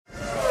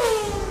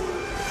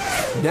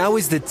Now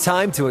is the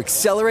time to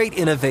accelerate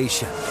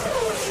innovation.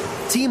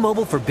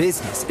 T-Mobile for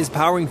Business is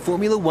powering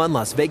Formula One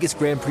Las Vegas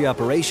Grand Prix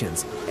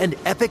operations and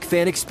epic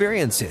fan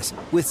experiences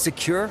with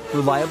secure,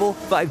 reliable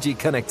 5G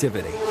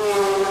connectivity.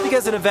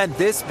 Because an event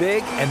this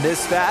big and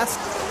this fast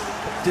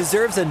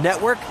deserves a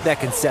network that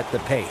can set the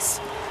pace.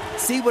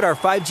 See what our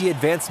 5G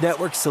advanced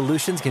network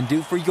solutions can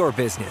do for your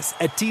business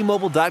at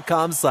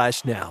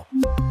T-Mobile.com/now.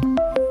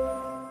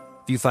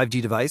 View 5G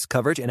device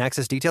coverage and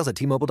access details at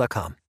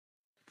T-Mobile.com.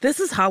 This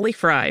is Holly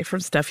Fry from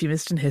Stuff You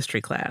Missed in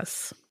History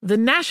class. The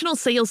national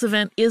sales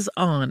event is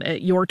on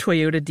at your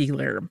Toyota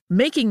dealer,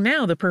 making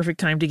now the perfect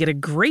time to get a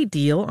great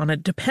deal on a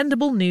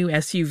dependable new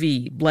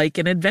SUV, like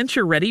an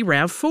adventure-ready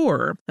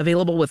RAV4.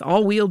 Available with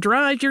all-wheel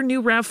drive, your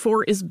new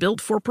RAV4 is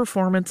built for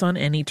performance on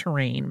any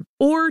terrain.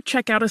 Or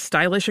check out a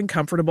stylish and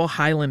comfortable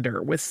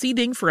Highlander with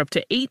seating for up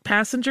to 8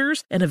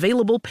 passengers and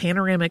available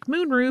panoramic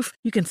moonroof.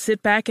 You can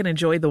sit back and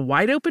enjoy the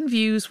wide-open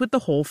views with the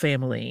whole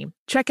family.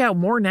 Check out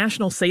more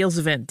national sales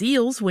event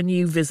deals when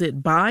you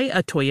visit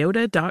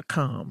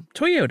buyatoyota.com.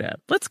 Toyota,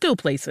 let's go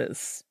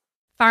places.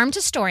 Farm to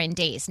store in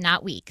days,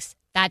 not weeks.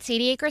 That's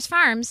 80 Acres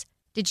Farms.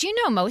 Did you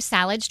know most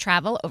salads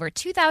travel over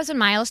 2,000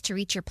 miles to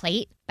reach your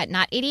plate? But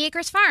not 80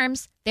 Acres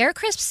Farms. Their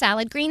crisp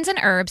salad greens and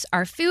herbs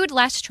are food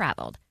less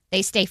traveled.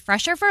 They stay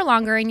fresher for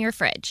longer in your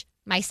fridge.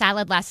 My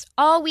salad lasts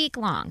all week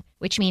long,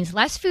 which means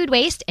less food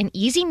waste and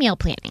easy meal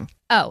planning.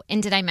 Oh,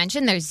 and did I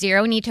mention there's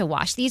zero need to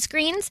wash these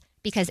greens?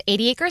 Because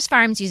 80 Acres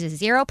Farms uses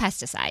zero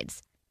pesticides.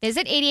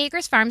 Visit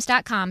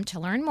 80acresfarms.com to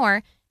learn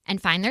more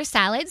and find their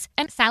salads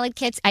and salad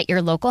kits at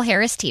your local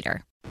Harris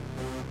Teeter.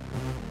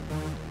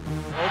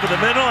 Over the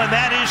middle, and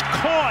that is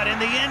caught in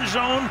the end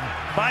zone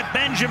by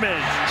Benjamin.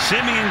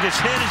 Simeon gets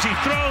hit as he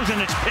throws, and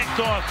it's picked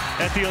off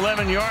at the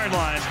 11-yard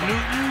line.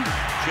 Newton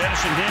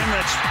jettisoned him.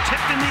 That's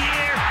tipped in the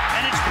air,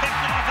 and it's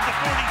picked off at the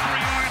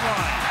 43-yard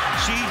line.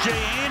 C.J.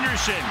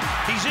 Anderson,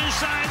 he's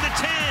inside the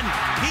 10.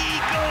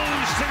 He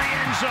goes to the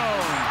end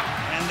zone,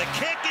 and the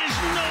kick is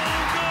no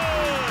good.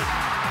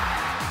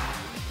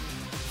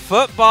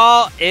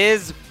 Football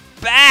is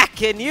back.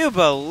 Can you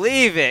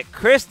believe it?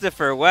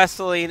 Christopher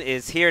Wesseling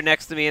is here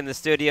next to me in the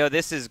studio.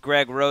 This is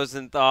Greg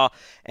Rosenthal,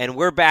 and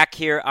we're back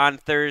here on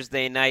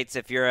Thursday nights.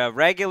 If you're a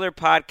regular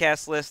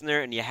podcast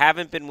listener and you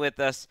haven't been with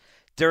us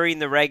during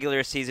the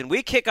regular season,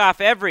 we kick off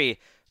every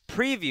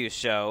preview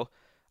show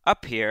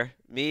up here,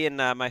 me and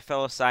my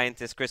fellow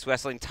scientist, Chris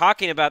Wesseling,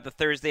 talking about the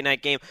Thursday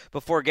night game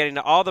before getting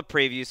to all the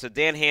previews. So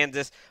Dan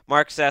Hansis,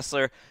 Mark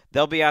Sessler,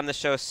 they'll be on the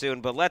show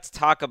soon. But let's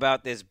talk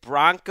about this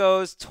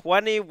Broncos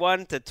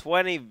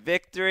 21-20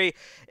 victory.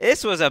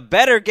 This was a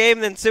better game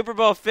than Super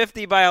Bowl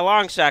 50 by a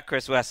long shot,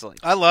 Chris Wesseling.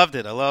 I loved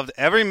it. I loved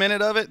every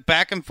minute of it,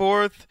 back and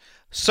forth.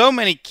 So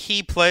many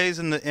key plays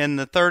in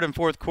the third and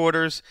fourth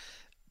quarters.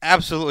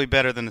 Absolutely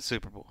better than the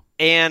Super Bowl.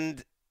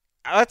 And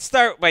let's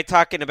start by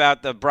talking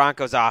about the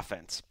Broncos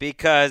offense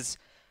because,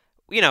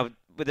 you know,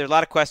 there's a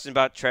lot of questions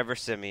about Trevor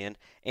Siemian,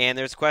 and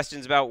there's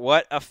questions about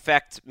what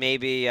effect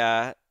maybe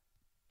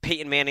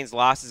Peyton Manning's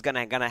loss is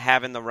gonna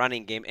have in the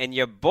running game. And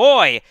your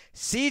boy,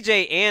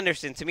 C.J.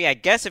 Anderson, to me, I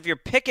guess if you're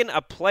picking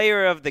a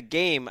player of the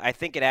game, I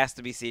think it has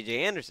to be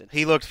C.J. Anderson.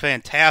 He looked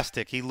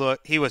fantastic. He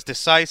was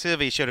decisive.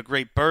 He showed a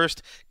great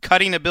burst,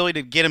 cutting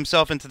ability to get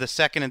himself into the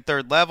second and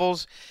third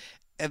levels.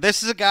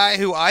 This is a guy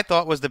who I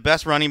thought was the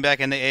best running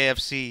back in the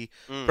AFC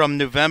from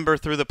November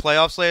through the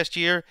playoffs last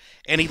year,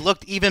 and he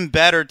looked even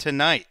better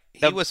tonight.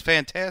 He was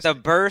fantastic. The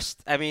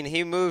burst, I mean,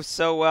 he moved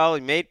so well.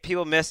 He made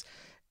people miss,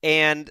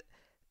 and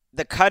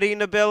the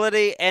cutting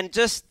ability, and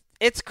just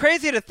it's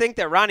crazy to think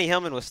that Ronnie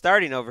Hillman was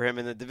starting over him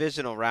in the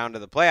divisional round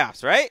of the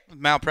playoffs, right?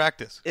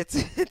 Malpractice.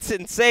 It's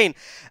insane.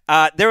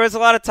 There was a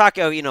lot of talk,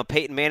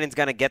 Peyton Manning's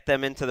going to get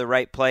them into the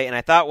right play, and I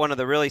thought one of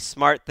the really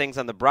smart things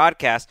on the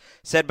broadcast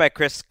said by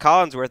Chris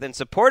Collinsworth and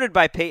supported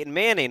by Peyton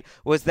Manning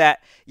was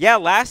that,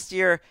 last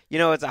year,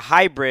 it's a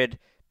hybrid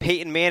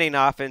Peyton Manning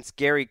offense,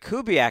 Gary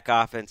Kubiak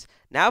offense.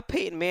 Now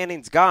Peyton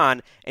Manning's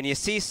gone, and you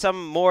see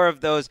some more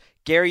of those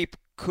Gary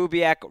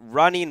Kubiak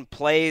running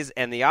plays,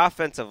 and the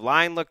offensive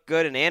line looked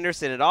good, and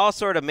Anderson, it all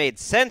sort of made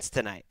sense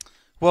tonight.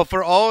 Well,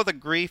 for all the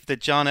grief that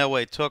John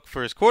Elway took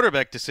for his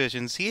quarterback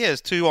decisions, he has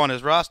two on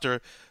his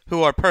roster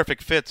who are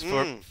perfect fits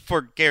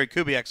for Gary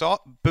Kubiak's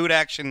boot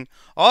action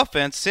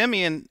offense.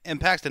 Simeon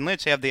and Paxton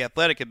Lynch have the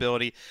athletic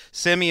ability.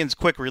 Simeon's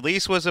quick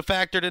release was a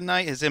factor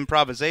tonight, his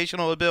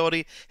improvisational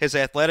ability, his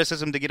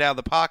athleticism to get out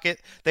of the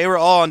pocket. They were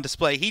all on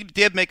display. He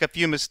did make a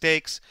few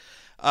mistakes,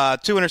 2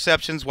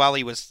 interceptions while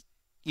he was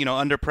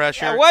under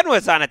pressure. Yeah, one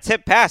was on a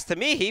tip pass. To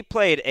me, he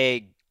played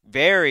a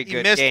very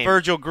good game. He missed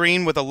Virgil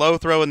Green with a low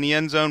throw in the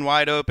end zone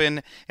wide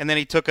open, and then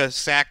he took a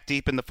sack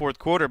deep in the fourth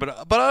quarter.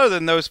 But other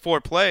than those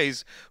 4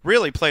 plays,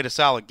 really played a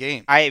solid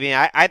game. I mean,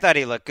 I thought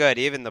he looked good.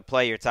 Even the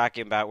play you're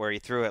talking about where he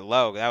threw it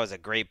low, that was a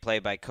great play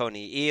by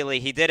Coney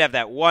Ealy. He did have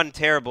that one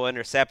terrible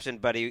interception,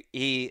 but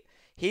he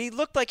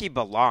looked like he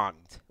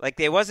belonged. Like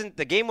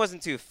the game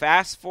wasn't too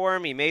fast for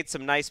him. He made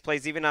some nice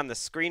plays, even on the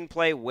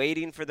screenplay,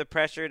 waiting for the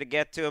pressure to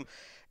get to him.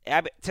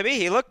 To me,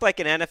 he looked like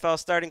an NFL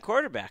starting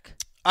quarterback.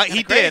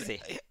 He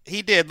crazy. did.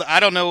 He did. I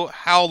don't know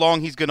how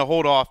long he's going to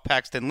hold off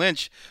Paxton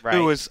Lynch,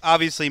 who was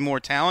obviously more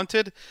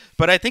talented.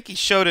 But I think he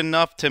showed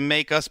enough to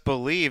make us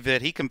believe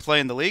that he can play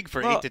in the league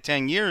for 8 to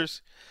 10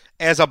 years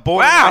as a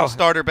borderline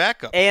starter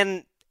backup.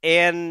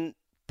 And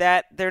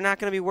that they're not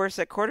going to be worse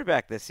at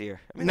quarterback this year.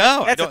 I mean,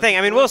 no. That's the thing.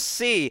 I mean, we'll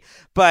see.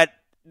 But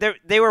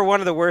they were one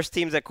of the worst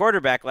teams at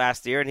quarterback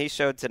last year, and he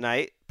showed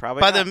tonight.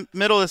 Probably By not. the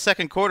middle of the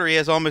second quarter, he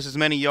has almost as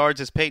many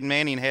yards as Peyton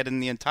Manning had in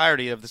the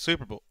entirety of the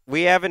Super Bowl.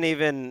 We haven't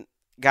even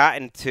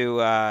gotten to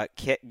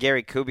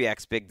Gary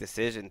Kubiak's big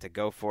decision to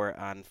go for it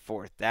on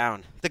fourth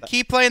down. The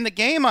key play in the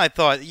game, I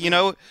thought. You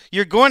know,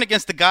 you're going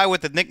against the guy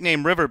with the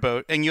nickname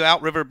Riverboat, and you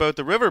out-riverboat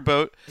the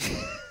Riverboat.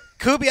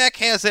 Kubiak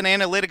has an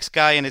analytics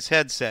guy in his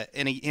headset,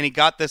 and he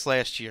got this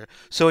last year,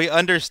 so he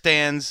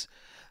understands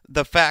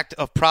the fact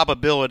of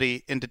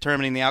probability in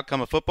determining the outcome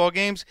of football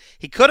games.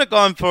 He could have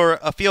gone for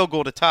a field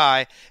goal to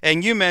tie,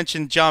 and you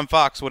mentioned John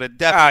Fox would have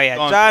definitely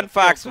gone John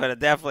Fox would have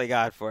definitely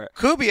gone for it.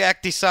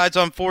 Kubiak decides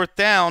on fourth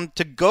down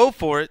to go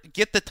for it,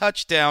 get the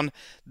touchdown.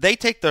 They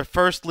take their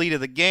first lead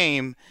of the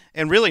game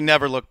and really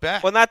never look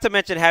back. Well, not to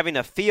mention having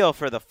a feel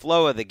for the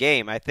flow of the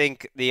game. I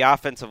think the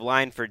offensive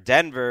line for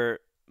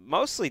Denver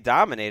mostly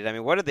dominated. I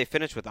mean, what did they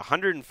finish with?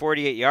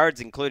 148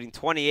 yards, including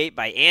 28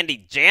 by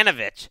Andy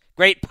Janovich.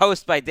 Great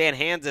post by Dan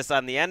Hansis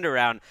on the end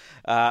around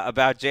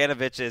about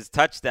Janovich's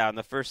touchdown,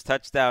 the first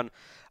touchdown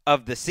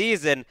of the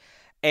season.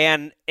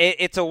 And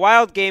it's a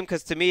wild game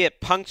because, to me,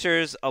 it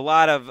punctures a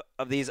lot of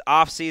these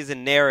offseason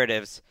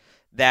narratives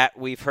that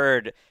we've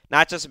heard,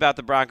 not just about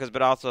the Broncos,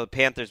 but also the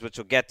Panthers, which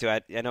we'll get to.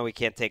 I know we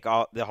can't take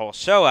the whole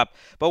show up.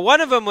 But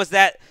one of them was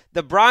that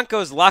the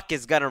Broncos' luck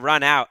is going to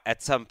run out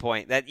at some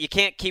point, that you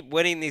can't keep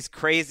winning these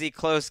crazy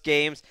close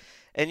games.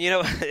 And,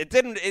 it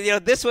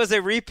didn't, this was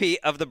a repeat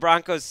of the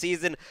Broncos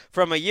season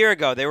from a year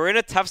ago. They were in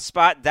a tough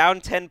spot,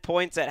 down 10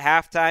 points at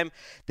halftime.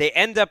 They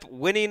end up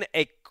winning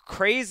a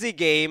crazy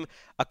game,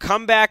 a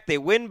comeback. They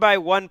win by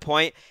 1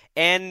 point,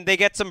 and they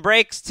get some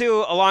breaks,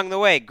 too, along the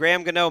way.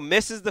 Graham Gano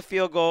misses the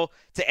field goal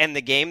to end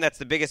the game. That's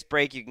the biggest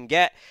break you can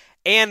get.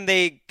 And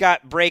they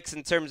got breaks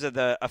in terms of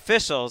the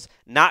officials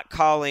not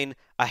calling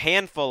a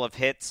handful of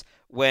hits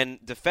when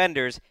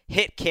defenders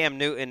hit Cam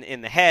Newton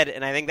in the head.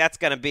 And I think that's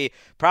going to be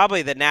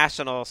probably the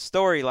national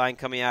storyline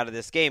coming out of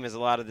this game, is a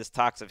lot of this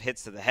talks of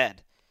hits to the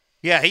head.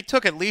 Yeah, he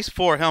took at least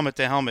 4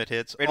 helmet-to-helmet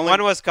hits. And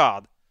one was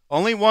called.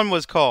 Only one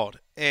was called.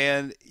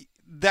 And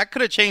that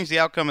could have changed the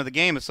outcome of the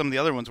game if some of the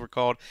other ones were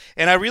called.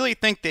 And I really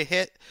think the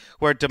hit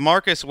where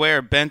DeMarcus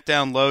Ware bent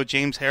down low,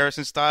 James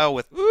Harrison style,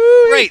 with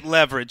great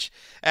leverage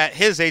at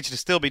his age to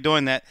still be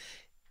doing that,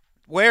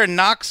 Ware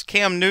knocks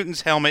Cam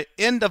Newton's helmet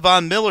into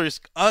Von Miller's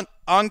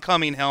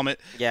oncoming helmet.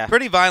 Yeah.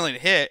 Pretty violent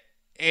hit,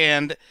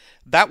 and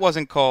that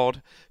wasn't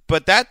called.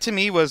 But that, to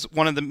me, was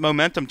one of the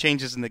momentum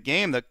changes in the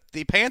game.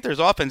 The Panthers'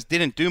 offense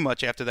didn't do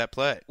much after that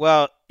play.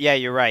 Well, yeah,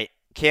 you're right.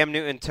 Cam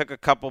Newton took a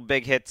couple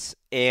big hits,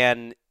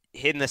 and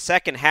in the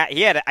second half,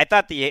 I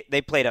thought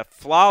they played a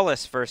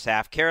flawless first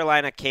half.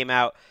 Carolina came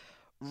out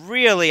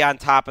really on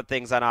top of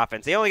things on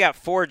offense. They only got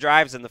 4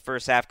 drives in the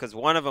first half because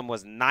one of them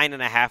was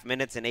 9.5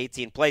 minutes and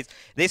 18 plays.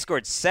 They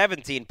scored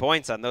 17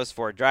 points on those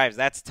 4 drives.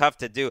 That's tough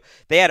to do.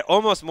 They had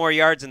almost more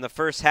yards in the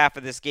first half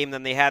of this game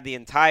than they had the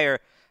entire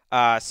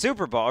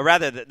Super Bowl, or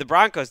rather the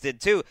Broncos did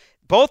too.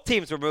 Both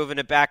teams were moving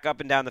it back up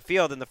and down the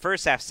field in the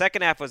first half.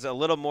 Second half was a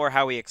little more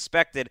how we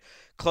expected,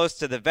 close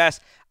to the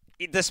vest.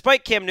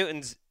 Despite Cam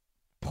Newton's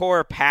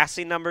poor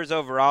passing numbers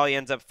overall, he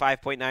ends up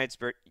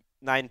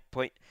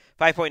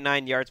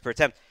 5.9 yards per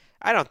attempt.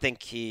 I don't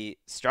think he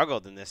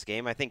struggled in this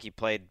game. I think he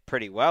played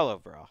pretty well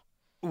overall.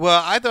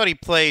 Well, I thought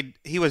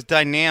he was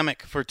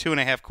dynamic for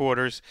 2.5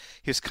 quarters.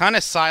 He was kind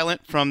of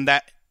silent from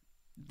that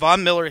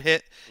Von Miller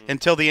hit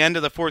until the end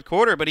of the fourth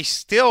quarter, but he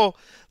still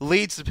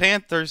leads the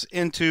Panthers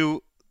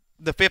into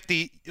the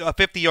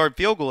 50-yard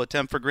field goal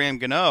attempt for Graham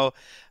Gano.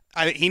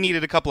 He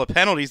needed a couple of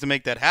penalties to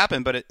make that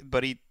happen, but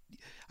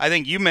I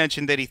think you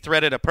mentioned that he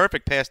threaded a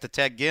perfect pass to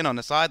Ted Ginn on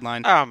the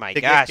sideline. Oh, my gosh.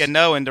 To get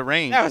Gano into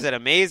range. That was an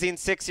amazing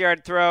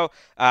 6-yard throw.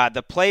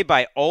 The play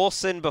by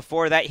Olsen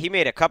before that, he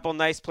made a couple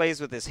nice plays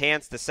with his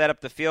hands to set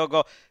up the field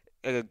goal.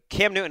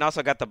 Cam Newton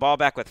also got the ball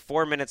back with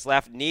 4 minutes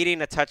left,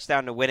 needing a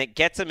touchdown to win it.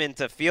 Gets him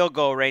into field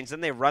goal range.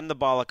 Then they run the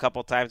ball a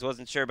couple times.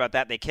 Wasn't sure about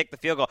that. They kicked the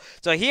field goal.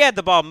 So he had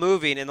the ball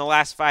moving in the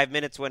last 5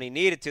 minutes when he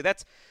needed to.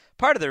 That's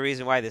part of the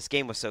reason why this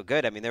game was so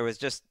good. I mean,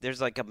 there's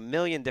like a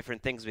million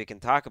different things we can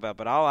talk about,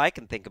 but all I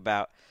can think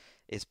about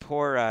is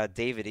poor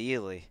David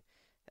Ely.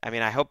 I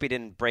mean, I hope he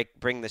didn't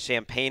bring the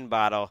champagne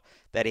bottle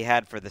that he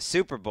had for the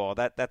Super Bowl.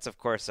 That's of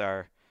course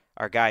our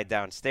guy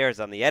downstairs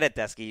on the edit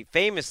desk. He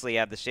famously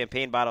had the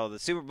champagne bottle of the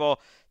Super Bowl,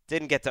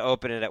 didn't get to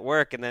open it at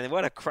work, and then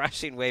what a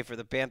crushing way for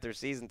the Panthers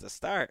season to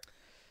start.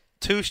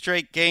 2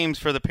 straight games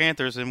for the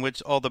Panthers in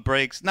which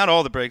not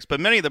all the breaks, but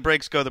many of the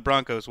breaks go the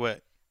Broncos'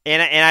 way.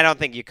 And I don't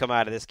think you come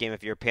out of this game,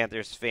 if you're a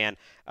Panthers fan,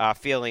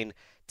 feeling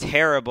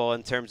terrible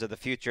in terms of the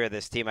future of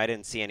this team. I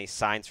didn't see any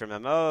signs from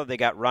them. Oh, they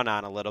got run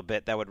on a little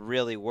bit. That would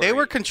really worry. They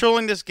were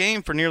controlling this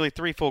game for nearly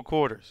 3 full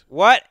quarters.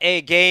 What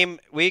a game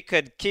we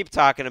could keep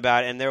talking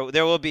about, and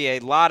there will be a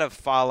lot of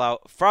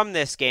fallout from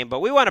this game. But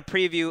we want to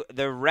preview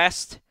the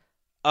rest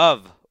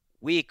of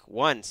Week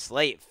 1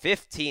 slate.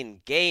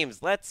 15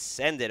 games. Let's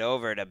send it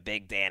over to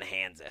Big Dan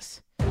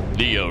Hansis.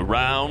 The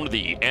Around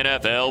the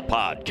NFL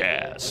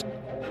podcast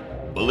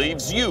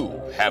believes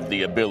you have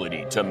the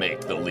ability to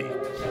make the leap.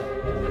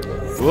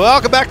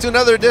 Welcome back to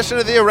another edition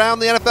of the Around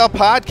the NFL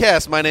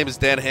podcast. My name is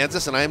Dan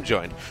Hansis, and I am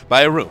joined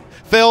by a room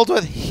filled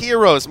with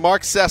heroes.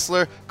 Mark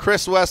Sessler,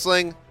 Chris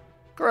Wessling,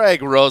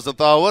 Greg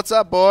Rosenthal. What's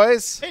up,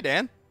 boys? Hey,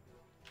 Dan.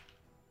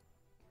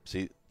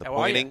 See the How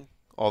pointing?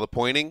 All the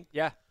pointing?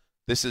 Yeah.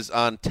 This is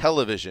on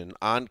television,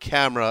 on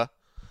camera.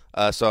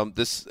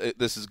 This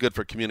is good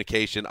for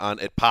communication.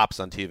 It pops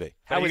on TV.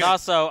 That was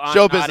also on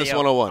Show Business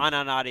 101. on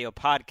an audio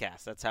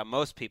podcast. That's how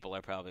most people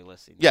are probably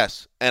listening.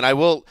 Yes, and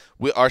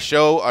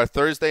our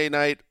Thursday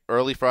night,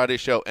 early Friday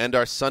show, and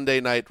our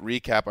Sunday night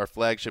recap, our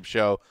flagship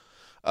show,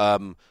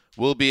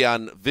 will be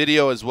on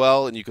video as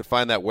well, and you could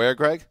find that where,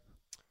 Greg?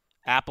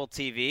 Apple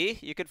TV,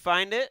 you could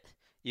find it.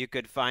 You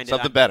could find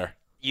Something it on better.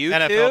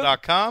 YouTube.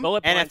 NFL.com.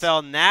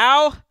 NFL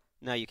Now.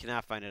 No, you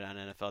cannot find it on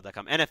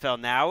NFL.com. NFL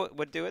Now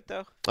would do it,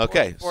 though.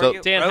 Okay, for so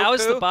you. Dan, how is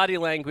Roku? the body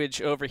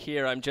language over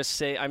here? I'm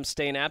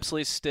staying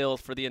absolutely still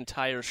for the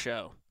entire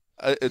show.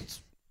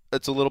 It's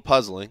a little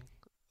puzzling,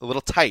 a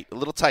little tight.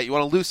 You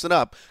want to loosen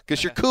up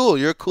because you're cool.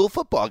 You're a cool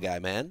football guy,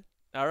 man.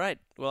 All right.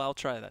 Well, I'll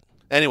try that.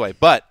 Anyway,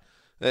 but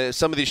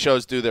some of these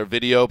shows do their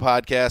video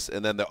podcast,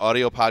 and then the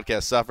audio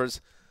podcast suffers.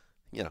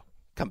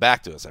 Come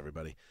back to us,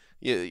 everybody.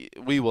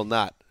 We will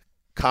not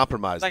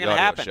compromise It's not the going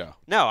audio to happen. show.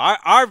 No,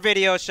 our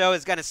video show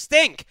is going to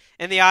stink,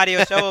 and the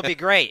audio show will be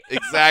great.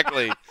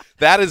 Exactly.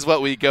 That is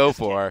what we go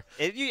for.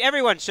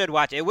 Everyone should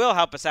watch it. It will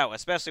help us out,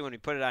 especially when we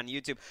put it on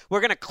YouTube. We're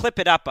going to clip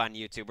it up on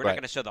YouTube. We're not Right.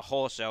 going to show the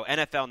whole show.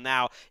 NFL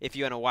Now, if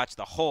you want to watch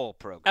the whole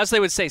program. As they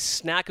would say,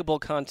 snackable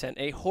content,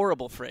 a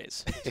horrible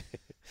phrase.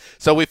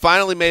 So we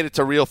finally made it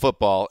to real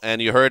football,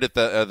 and you heard at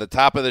the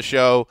top of the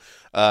show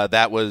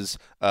that was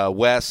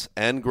Wes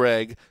and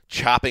Greg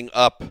chopping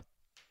up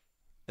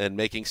and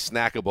making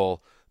snackable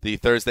the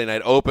Thursday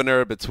night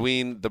opener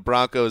between the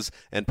Broncos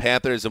and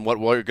Panthers. And what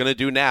we're going to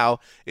do now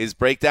is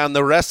break down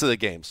the rest of the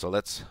game. So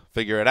let's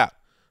figure it out.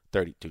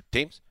 32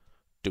 teams.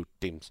 2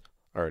 teams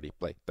already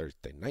play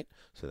Thursday night.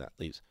 So that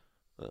leaves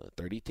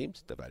 30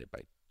 teams divided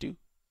by 2.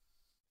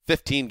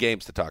 15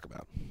 games to talk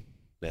about.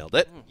 Nailed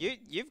it.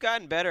 You've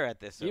gotten better at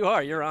this. You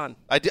are. You're on.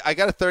 I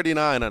got a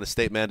 39 on a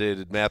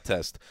state-mandated math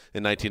test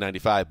in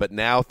 1995, but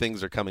now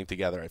things are coming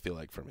together, I feel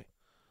like, for me.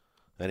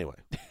 Anyway,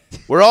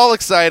 we're all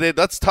excited.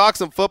 Let's talk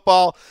some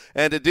football.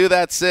 And to do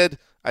that, Sid,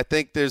 I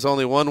think there's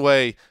only one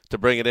way to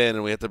bring it in,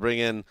 and we have to bring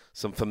in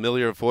some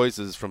familiar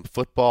voices from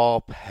football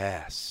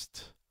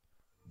past.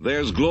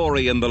 There's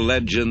glory in the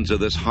legends of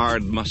this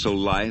hard muscle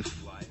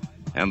life,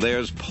 and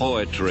there's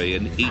poetry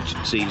in each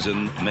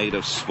season made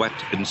of sweat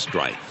and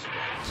strife.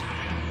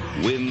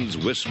 Winds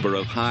whisper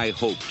of high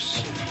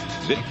hopes.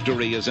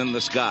 Victory is in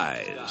the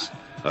skies.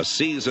 A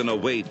season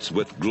awaits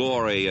with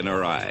glory in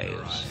her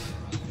eyes.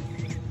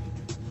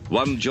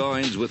 One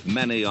joins with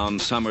many on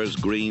summer's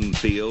green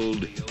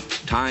field.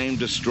 Time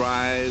to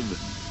strive,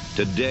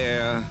 to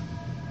dare,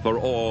 for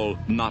all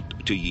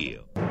not to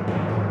yield.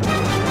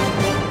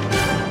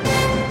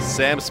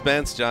 Sam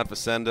Spence, John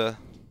Facenda.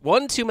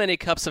 One too many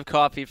cups of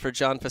coffee for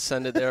John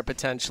Facenda there,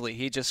 potentially.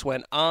 He just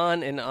went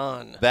on and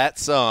on. That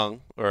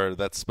song, or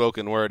that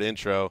spoken word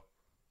intro,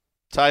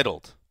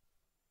 titled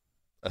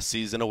A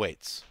Season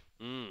Awaits.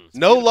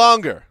 No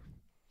longer.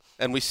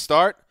 And we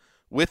start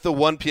with the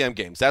 1 p.m.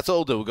 games. That's what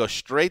we'll do. We'll go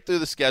straight through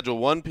the schedule,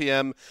 1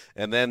 p.m.,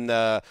 and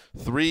then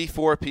 3,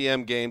 4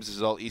 p.m. games. This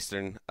is all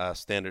Eastern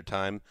Standard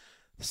Time.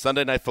 The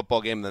Sunday night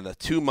football game, and then the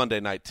 2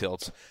 Monday night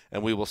tilts.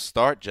 And we will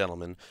start,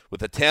 gentlemen, with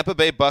the Tampa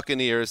Bay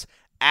Buccaneers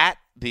at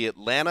the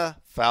Atlanta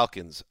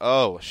Falcons.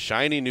 Oh,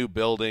 shiny new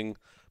building,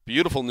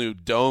 beautiful new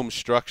dome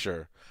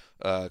structure,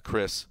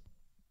 Chris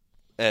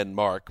and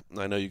Mark.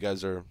 I know you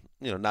guys are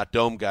not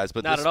dome guys,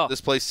 but this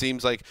place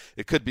seems like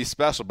it could be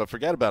special. But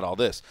forget about all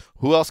this.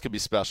 Who else could be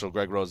special,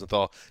 Greg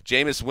Rosenthal?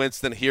 Jameis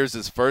Winston, here's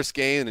his first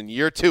game in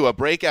year 2, a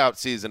breakout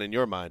season in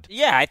your mind.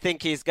 Yeah, I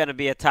think he's going to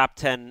be a top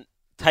 10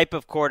 type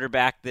of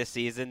quarterback this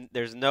season.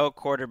 There's no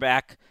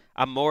quarterback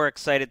I'm more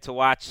excited to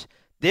watch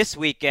this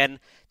weekend,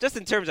 just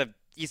in terms of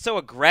he's so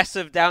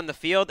aggressive down the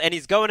field, and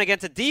he's going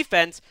against a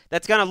defense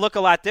that's going to look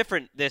a lot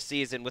different this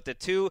season with the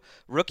 2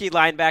 rookie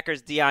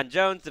linebackers, Deion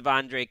Jones,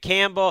 Devondre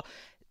Campbell.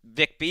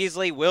 Vic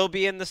Beasley will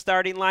be in the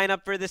starting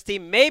lineup for this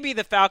team. Maybe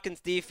the Falcons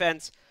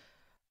defense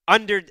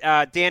under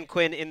Dan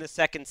Quinn in the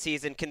second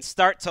season can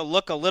start to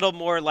look a little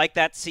more like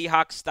that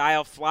Seahawks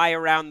style, fly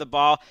around the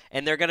ball,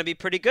 and they're going to be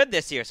pretty good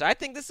this year. So I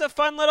think this is a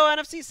fun little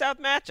NFC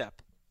South matchup.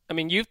 I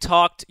mean, you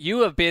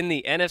have been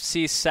the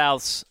NFC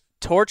South's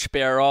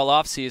torchbearer all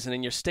offseason,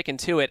 and you're sticking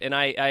to it, and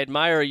I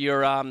admire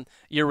your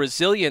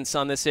resilience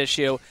on this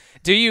issue.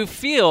 Do you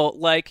feel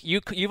like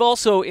you've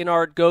also in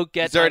our go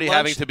get He's already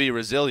having to be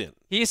resilient.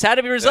 He's had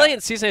to be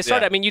resilient season they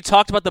started. Yeah. I mean, you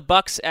talked about the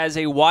Bucs as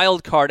a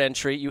wild card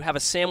entry. You have a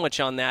sandwich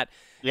on that.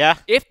 Yeah.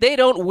 If they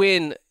don't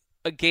win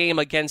a game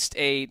against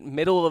a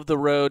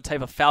middle-of-the-road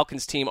type of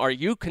Falcons team, are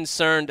you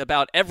concerned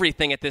about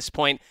everything at this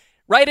point,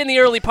 right in the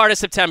early part of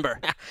September?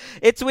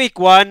 It's week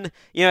 1.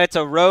 It's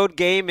a road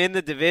game in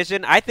the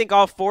division. I think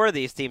all 4 of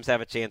these teams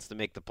have a chance to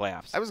make the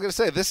playoffs. I was going to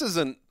say, this is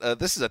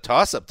a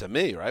toss-up to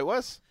me, right,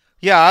 Wes?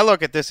 Yeah, I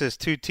look at this as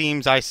 2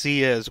 teams I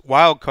see as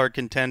wild card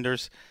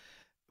contenders.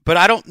 But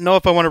I don't know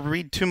if I want to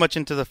read too much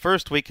into the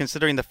first week,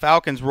 considering the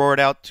Falcons roared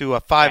out to a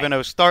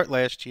 5-0 start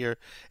last year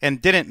and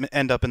didn't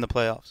end up in the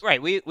playoffs.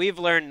 Right. We've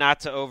learned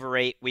not to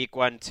overrate week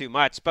 1 too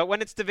much. But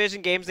when it's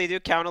division games, they do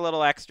count a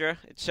little extra.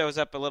 It shows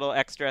up a little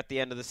extra at the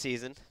end of the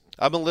season.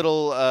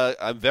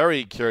 I'm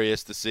very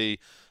curious to see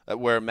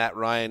where Matt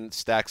Ryan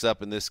stacks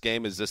up in this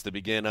game. Is this the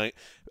beginning,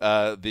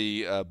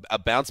 a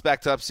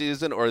bounce-back top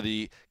season, or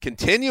the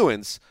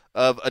continuance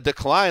of a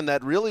decline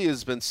that really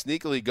has been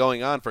sneakily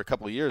going on for a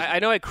couple of years? I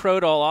know I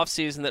crowed all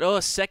offseason that,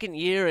 a second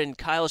year in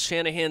Kyle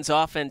Shanahan's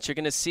offense, you're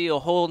going to see a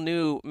whole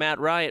new Matt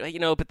Ryan.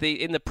 But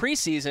in the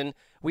preseason,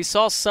 we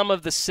saw some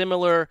of the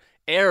similar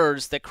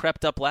errors that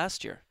crept up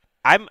last year.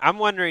 I'm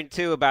wondering,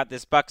 too, about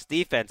this Bucs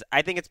defense.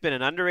 I think it's been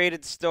an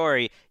underrated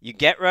story. You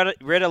get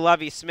rid of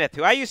Lovie Smith,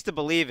 who I used to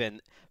believe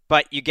in,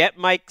 but you get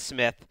Mike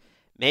Smith.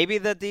 Maybe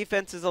the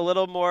defense is a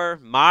little more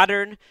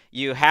modern.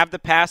 You have the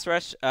pass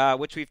rush,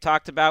 which we've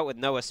talked about with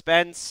Noah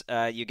Spence.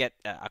 You get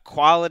a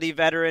quality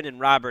veteran in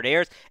Robert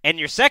Ayers. And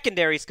your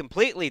secondary is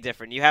completely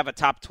different. You have a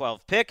top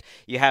 12 pick.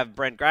 You have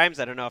Brent Grimes.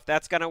 I don't know if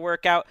that's going to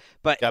work out.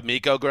 But got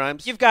Miko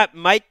Grimes. You've got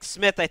Mike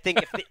Smith. I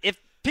think if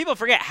people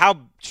forget how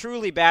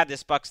truly bad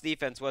this Bucs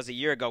defense was a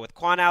year ago with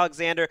Quan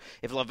Alexander.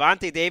 If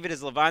Levante David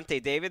is Levante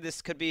David,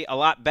 this could be a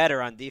lot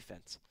better on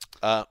defense.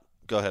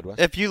 Go ahead, Wes.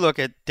 If you look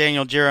at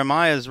Daniel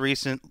Jeremiah's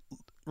recent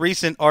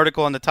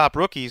article on the top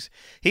rookies,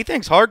 he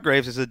thinks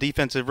Hargraves is a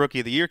defensive rookie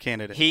of the year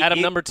candidate. He had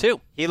him number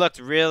 2. He looked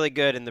really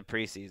good in the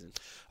preseason.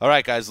 All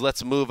right, guys,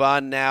 let's move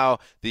on now.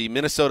 The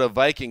Minnesota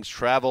Vikings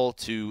travel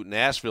to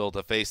Nashville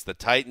to face the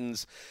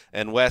Titans.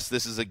 And, Wes,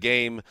 this is a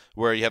game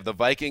where you have the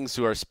Vikings,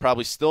 who are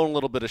probably still in a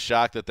little bit of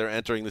shock that they're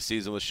entering the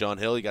season with Sean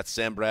Hill. You got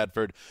Sam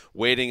Bradford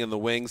waiting in the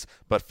wings.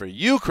 But for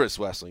you, Chris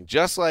Wessling,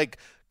 just like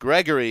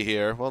Gregory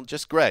here, well,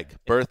 just Greg,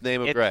 birth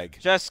name of Greg.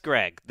 Just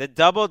Greg. The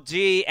double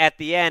G at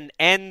the end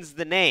ends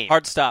the name.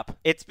 Hard stop.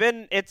 It's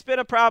been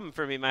a problem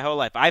for me my whole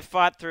life. I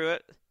fought through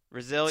it.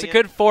 Resilient. It's a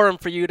good forum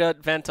for you to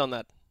vent on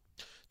that.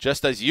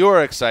 Just as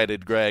you're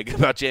excited, Greg,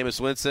 about Jameis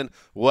Winston,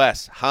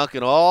 Wes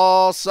honking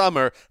all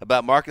summer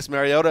about Marcus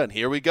Mariota, and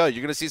here we go.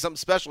 You're going to see something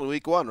special in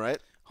week 1, right?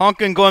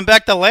 Honking going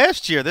back to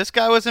last year. This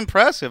guy was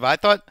impressive. I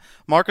thought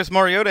Marcus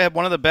Mariota had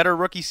one of the better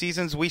rookie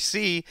seasons we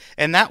see,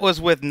 and that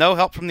was with no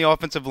help from the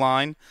offensive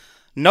line,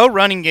 no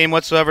running game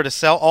whatsoever to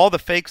sell all the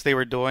fakes they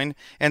were doing,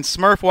 and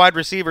Smurf wide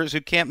receivers who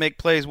can't make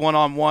plays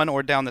one-on-one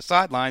or down the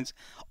sidelines.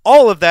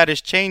 All of that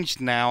has changed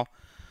now.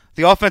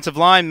 The offensive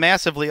line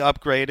massively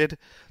upgraded.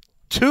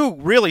 2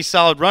 really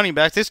solid running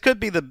backs. This could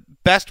be the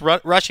best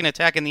rushing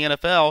attack in the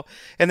NFL.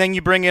 And then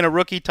you bring in a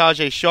rookie,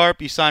 Tajay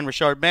Sharp. You sign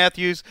Rashard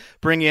Matthews.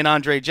 Bring in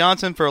Andre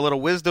Johnson for a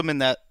little wisdom in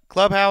that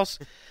clubhouse.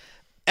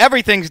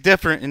 Everything's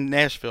different in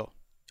Nashville.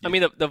 I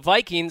mean, the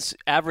Vikings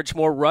average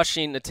more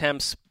rushing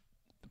attempts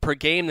per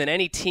game than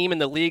any team in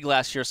the league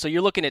last year. So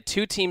you're looking at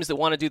 2 teams that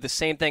want to do the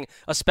same thing,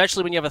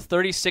 especially when you have a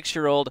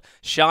 36-year-old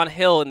Sean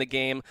Hill in the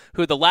game,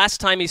 who the last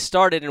time he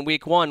started in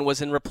week 1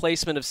 was in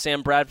replacement of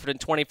Sam Bradford in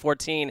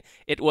 2014.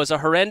 It was a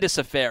horrendous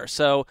affair.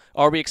 So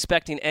are we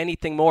expecting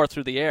anything more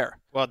through the air?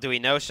 Well, do we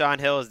know Sean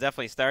Hill is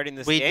definitely starting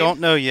this game? We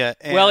don't know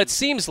yet. Well, it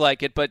seems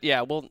like it, but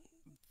yeah, well,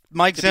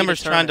 Mike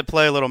Zimmer's trying to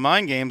play a little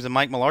mind games, and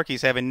Mike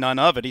Mularkey's having none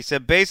of it. He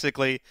said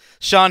basically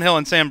Sean Hill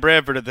and Sam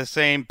Bradford are the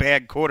same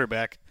bad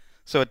quarterback.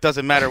 So it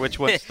doesn't matter which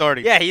one's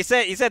starting. Yeah, he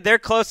said they're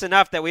close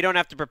enough that we don't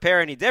have to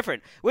prepare any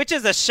different, which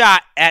is a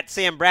shot at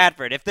Sam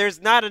Bradford. If there's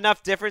not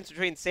enough difference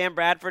between Sam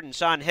Bradford and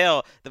Sean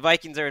Hill, the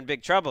Vikings are in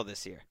big trouble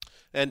this year.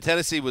 And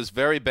Tennessee was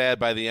very bad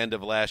by the end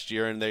of last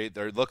year, and they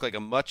look like a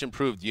much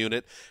improved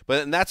unit.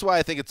 And that's why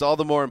I think it's all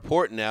the more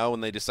important now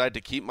when they decide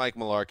to keep Mike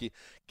Mularkey.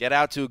 Get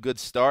out to a good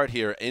start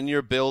here in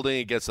your building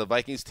against the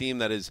Vikings team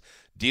that is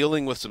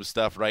dealing with some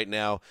stuff right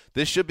now.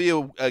 This should be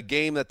a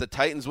game that the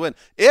Titans win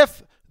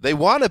if they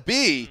want to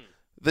be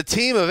the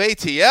team of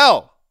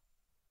ATL.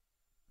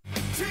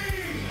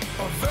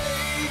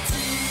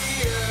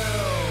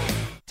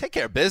 Take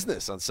care of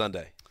business on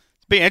Sunday.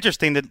 It's be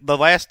interesting that the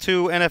last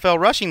 2 NFL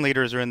rushing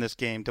leaders are in this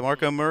game,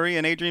 DeMarco Murray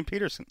and Adrian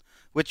Peterson.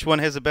 Which one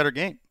has a better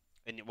game?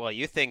 And well,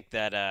 you think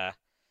that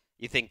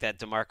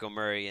DeMarco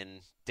Murray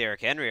and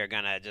Derrick Henry are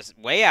gonna just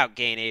way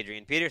outgain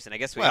Adrian Peterson. I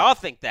guess we all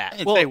think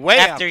that. Well,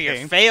 after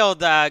your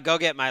failed go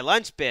get my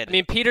lunch bid. I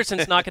mean,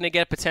 Peterson's not going to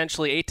get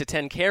potentially 8 to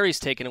 10 carries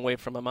taken away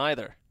from him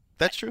either.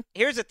 That's true.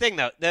 Here's the thing,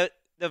 though.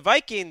 The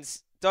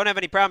Vikings don't have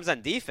any problems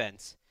on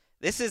defense.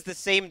 This is the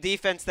same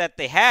defense that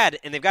they had,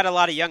 and they've got a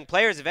lot of young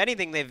players. If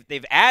anything,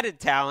 they've added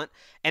talent,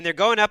 and they're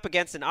going up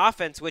against an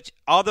offense which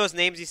all those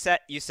names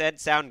you said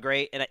sound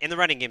great, and the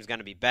running game is going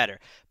to be better.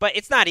 But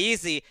it's not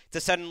easy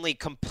to suddenly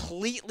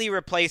completely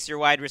replace your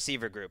wide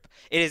receiver group.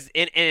 It is,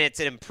 and it's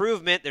an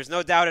improvement. There's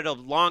no doubt it'll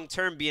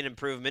long-term be an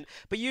improvement.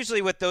 But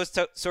usually with those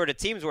sort of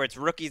teams where it's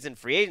rookies and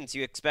free agents,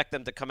 you expect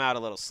them to come out a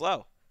little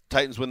slow.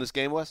 Titans win this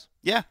game, Wes?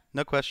 Yeah,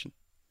 no question.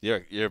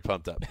 You're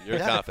pumped up. You're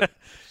confident.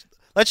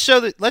 Let's show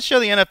the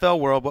NFL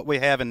world what we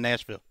have in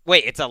Nashville.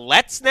 Wait, it's a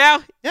let's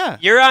now? Yeah.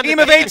 You're on Team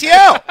the of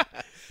ATL.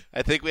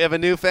 I think we have a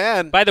new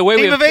fan. By the way,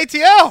 Team of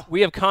ATL.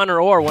 We have Connor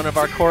Orr, one of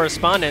our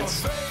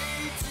correspondents,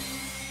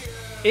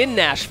 in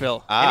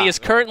Nashville. And he is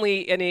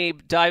currently in a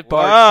dive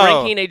bar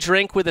drinking a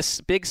drink with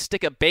a big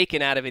stick of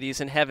bacon out of it.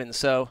 He's in heaven.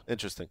 So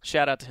interesting.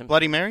 Shout out to him.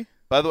 Bloody Mary?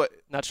 By the way,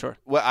 not sure.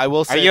 Well, I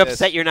will say Are you this.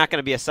 upset you're not going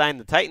to be assigned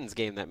the Titans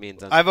game? That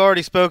means I've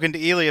already spoken to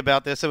Ely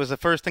about this. It was the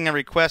first thing I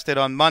requested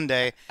on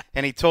Monday,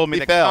 and he told me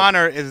that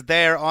Connor is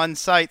there on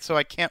site, so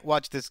I can't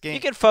watch this game. You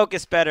can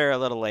focus better a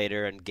little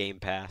later in Game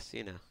Pass,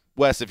 you know.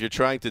 Wes, if you're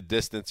trying to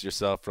distance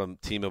yourself from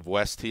Team of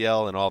West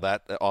TL and all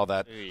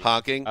that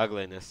honking,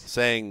 ugliness,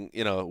 saying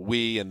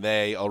we and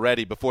they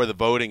already before the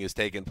voting is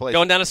taking place,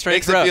 going down a straight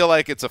makes it feel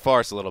like it's a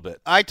farce a little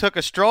bit. I took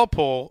a straw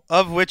poll,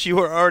 of which you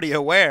were already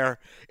aware,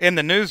 in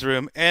the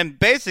newsroom, and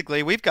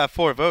basically we've got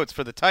 4 votes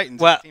for the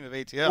Titans and the Team of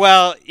ATL.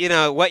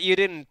 Well, what you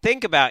didn't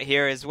think about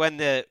here is when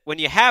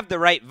you have the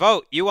right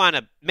vote, you want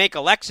to make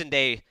Election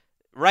Day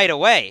right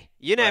away.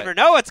 You never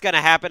know what's going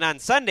to happen on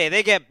Sunday.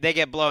 They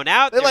get blown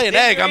out. They lay an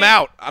egg. I'm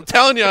out. I'm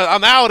telling you,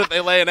 I'm out if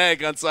they lay an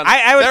egg on Sunday.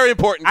 Very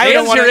important.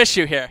 Here's your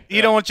issue here.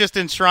 You don't want to just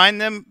enshrine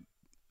them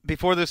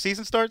before the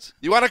season starts?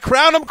 You want to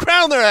crown them?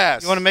 Crown their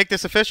ass. You want to make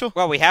this official?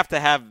 Well, we have to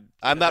have.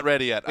 I'm not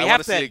ready yet. I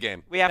want to see a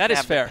game. We have that to is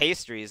have fair. The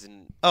pastries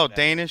and. Oh,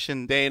 Danish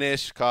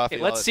coffee.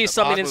 Okay, let's see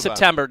something in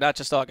September, not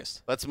just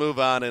August. Let's move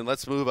on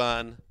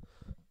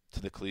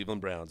to the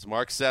Cleveland Browns.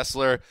 Mark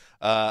Sessler,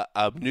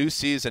 a new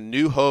season,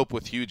 new hope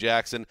with Hugh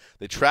Jackson.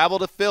 They travel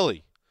to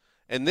Philly.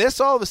 And this,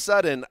 all of a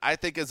sudden, I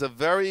think is a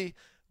very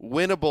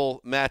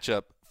winnable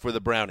matchup for the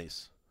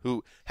Brownies,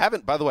 who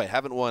haven't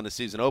won a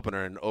season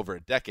opener in over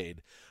a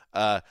decade.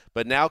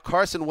 But now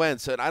Carson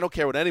Wentz, and I don't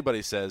care what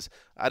anybody says,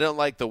 I don't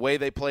like the way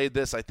they played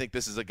this. I think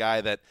this is a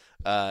guy that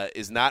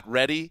is not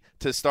ready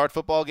to start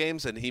football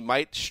games, and he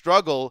might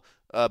struggle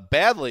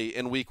badly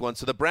in week 1.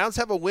 So the Browns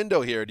have a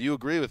window here. Do you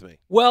agree with me?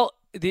 Well,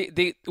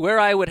 the where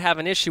I would have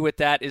an issue with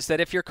that is that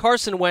if you're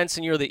Carson Wentz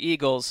and you're the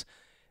Eagles,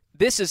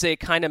 this is a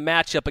kind of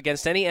matchup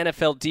against any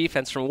NFL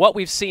defense from what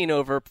we've seen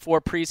over 4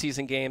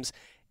 preseason games.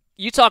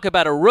 You talk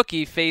about a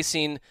rookie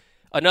facing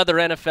another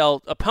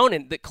NFL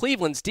opponent, that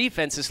Cleveland's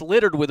defense is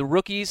littered with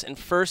rookies and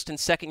first and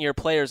second year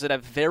players that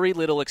have very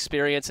little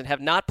experience and have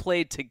not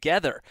played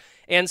together.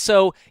 And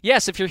so,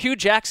 yes, if you're Hugh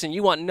Jackson,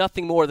 you want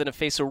nothing more than to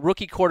face a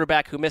rookie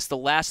quarterback who missed the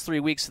last 3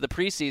 weeks of the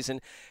preseason.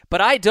 But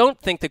I don't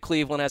think that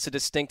Cleveland has a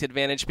distinct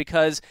advantage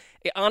because,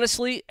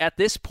 honestly, at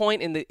this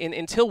point,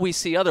 until we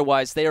see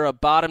otherwise, they are a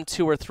bottom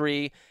 2 or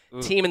 3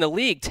 team in the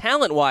league,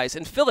 talent-wise.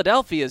 And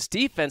Philadelphia's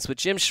defense, with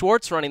Jim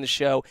Schwartz running the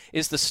show,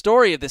 is the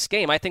story of this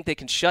game. I think they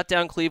can shut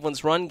down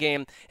Cleveland's run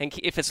game, and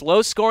if it's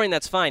low scoring,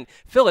 that's fine.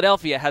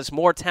 Philadelphia has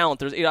more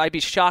talent. I'd be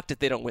shocked if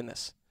they don't win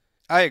this.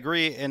 I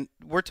agree, and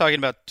we're talking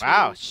about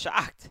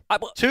shocked.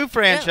 2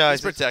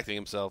 franchises. He's protecting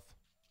himself.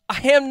 I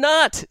am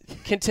not.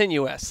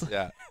 Continue, Wes.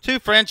 Yeah. 2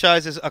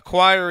 franchises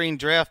acquiring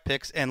draft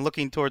picks and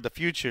looking toward the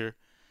future.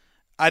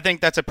 I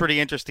think that's a pretty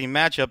interesting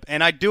matchup,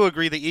 and I do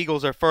agree the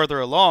Eagles are further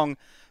along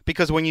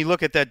because when you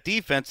look at that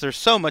defense, there's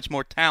so much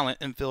more talent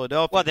in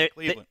Philadelphia than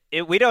Cleveland.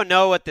 We don't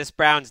know what this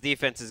Browns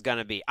defense is going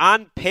to be.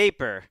 On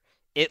paper,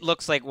 it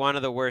looks like one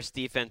of the worst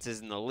defenses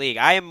in the league.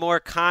 I am more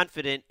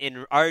confident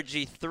in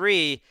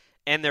RG3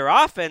 and their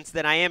offense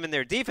than I am in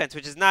their defense,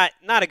 which is not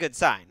a good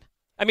sign.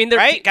 I mean,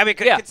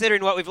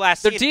 considering what we've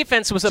last seen. Their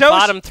defense was a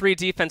bottom 3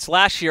 defense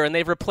last year, and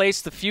they've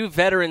replaced the few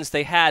veterans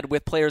they had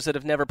with players that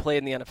have never played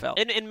in the NFL.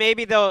 And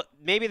maybe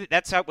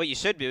that's what you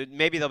should do.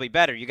 Maybe they'll be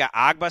better. You got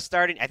Agba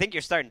starting. I think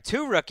you're starting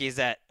 2 rookies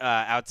at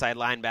outside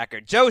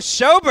linebacker. Joe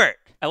Schobert.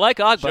 I like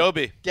Agba.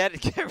 Shobi.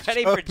 Get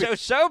ready for Joe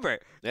Schobert.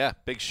 Yeah,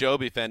 big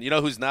Shobi fan. You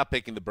know who's not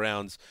picking the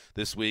Browns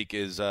this week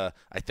is, I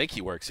think he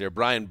works here,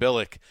 Brian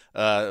Billick.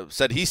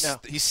 Said he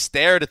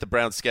stared at the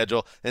Browns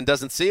schedule and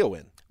doesn't see a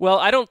win. Well,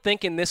 I don't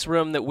think in this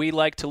room that we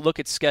like to look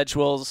at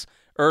schedules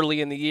early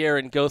in the year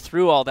and go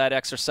through all that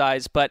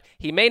exercise, but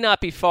he may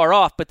not be far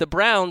off, but the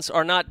Browns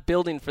are not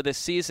building for this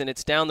season.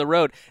 It's down the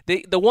road.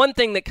 The one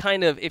thing that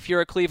kind of, if you're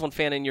a Cleveland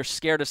fan and you're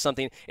scared of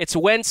something, it's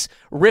Wentz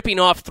ripping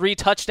off 3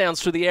 touchdowns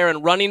through the air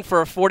and running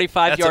for a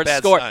 45-yard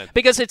score. Sign.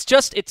 Because it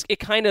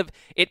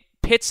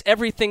pits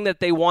everything that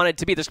they want it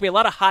to be. There's going to be a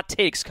lot of hot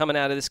takes coming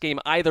out of this game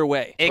either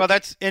way. Well,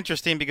 that's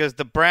interesting because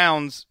the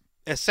Browns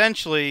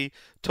essentially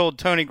told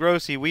Tony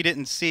Grossi we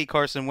didn't see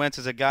Carson Wentz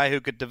as a guy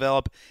who could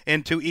develop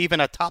into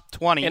even a top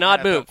 20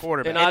 NFL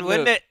quarterback.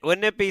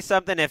 Wouldn't it be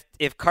something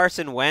if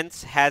Carson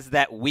Wentz has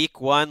that week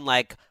 1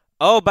 like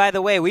Oh, by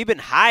the way, we've been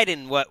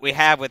hiding what we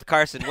have with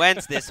Carson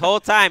Wentz this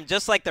whole time,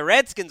 just like the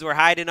Redskins were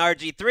hiding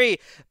RG3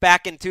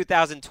 back in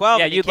 2012.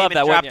 Yeah, and you'd he came love and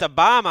that, dropped wouldn't you? a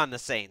bomb on the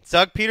Saints.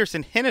 Doug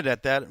Peterson hinted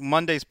at that at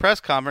Monday's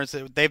press conference.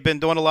 They've been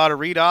doing a lot of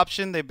read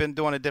option. They've been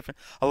doing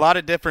a lot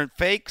of different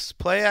fakes,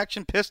 play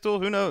action, pistol.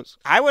 Who knows?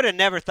 I would have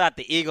never thought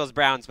the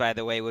Eagles-Browns, by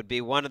the way, would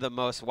be one of the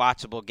most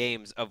watchable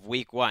games of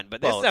Week 1. But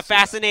this is a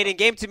fascinating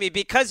game to me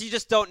because you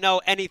just don't know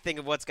anything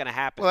of what's going to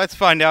happen. Well, let's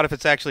find out if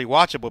it's actually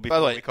watchable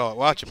before we call it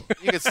watchable.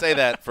 You could say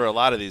that for a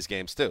lot of these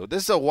games too.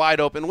 This is a wide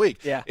open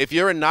week. Yeah. If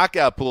you're in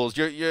knockout pools,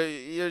 you're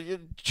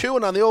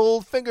chewing on the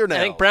old fingernail. I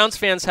think Browns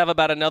fans have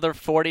about another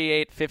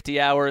 48, 50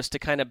 hours to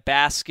kind of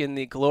bask in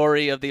the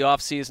glory of the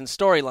offseason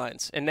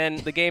storylines, and then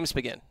the games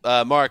begin.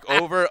 Mark,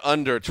 over,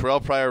 under,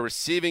 Terrell Pryor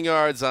receiving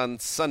yards on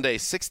Sunday,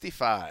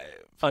 65.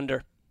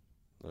 Under.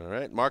 All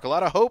right, Mark, a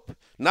lot of hope.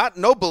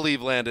 No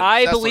believe landed.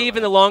 I believe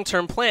in the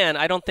long-term plan.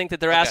 I don't think that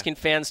they're asking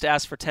fans to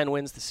ask for 10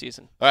 wins this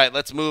season. All right,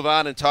 let's move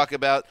on and talk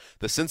about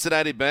the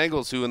Cincinnati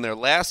Bengals, who in their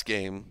last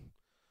game,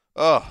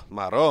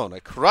 Maron,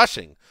 a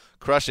crushing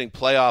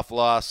playoff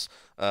loss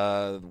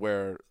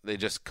where they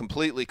just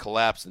completely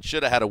collapsed and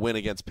should have had a win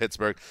against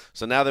Pittsburgh.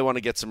 So now they want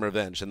to get some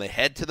revenge, and they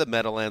head to the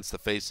Meadowlands to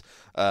face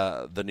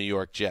the New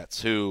York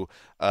Jets, who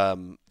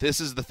this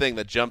is the thing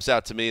that jumps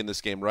out to me in this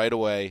game right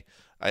away.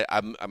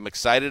 I'm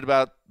excited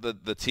about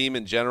the team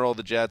in general,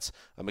 the Jets.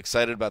 I'm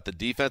excited about the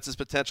defense's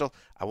potential.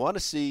 I want to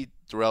see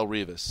Darrelle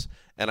Revis.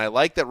 And I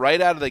like that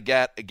right out of the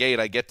gate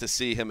I get to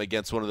see him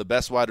against one of the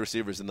best wide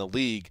receivers in the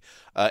league,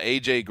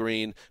 A.J.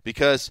 Green,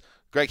 because,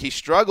 Greg, he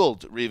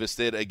struggled, Revis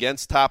did,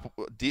 against top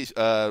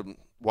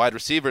wide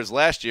receivers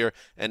last year.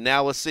 And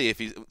now let's see. If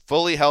he's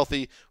fully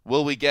healthy,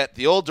 will we get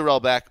the old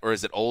Darrelle back, or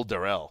is it old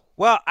Darrelle?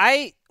 Well,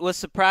 I was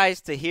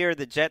surprised to hear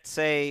the Jets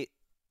say,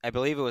 I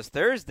believe it was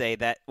Thursday,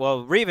 that,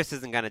 Revis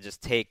isn't going to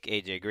just take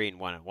A.J. Green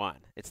one-on-one.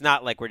 It's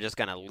not like we're just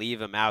going to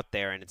leave him out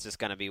there and it's just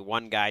going to be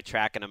one guy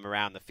tracking him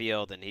around the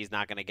field and he's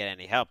not going to get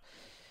any help,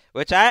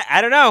 which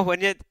I don't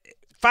know.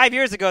 5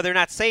 years ago, they're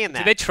not saying that.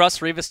 Do they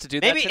trust Revis to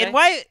do that today? And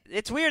why?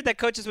 It's weird that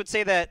coaches would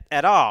say that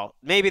at all.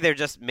 Maybe they're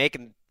just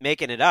making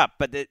it up.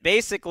 But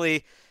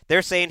basically,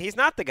 they're saying he's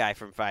not the guy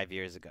from 5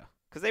 years ago.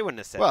 Because they wouldn't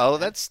have said that. Well,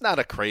 that's not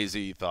a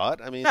crazy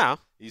thought. I mean, no.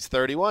 He's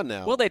 31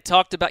 now. Well, they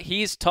talked about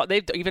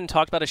they've even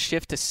talked about a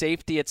shift to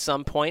safety at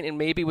some point, and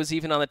maybe was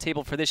even on the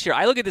table for this year.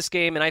 I look at this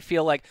game and I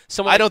feel like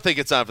someone. I don't think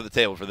it's on for the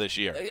table for this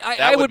year.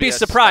 I would be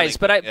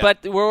surprised,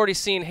 but we're already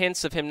seeing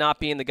hints of him not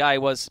being the guy he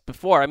was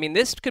before. I mean,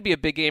 this could be a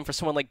big game for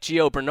someone like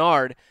Gio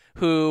Bernard,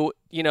 who,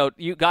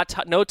 you got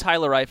no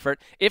Tyler Eifert.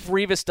 If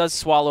Revis does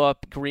swallow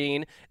up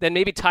Green, then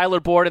maybe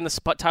Tyler Boyd in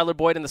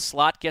the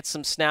slot gets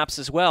some snaps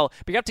as well.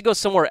 But you have to go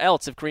somewhere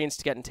else if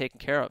Green's getting taken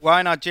care of.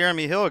 Why not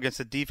Jeremy Hill against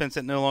a defense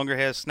that no longer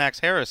has Snacks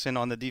Harrison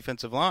on the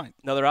defensive line?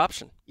 Another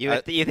option. You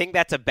think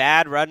that's a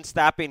bad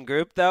run-stopping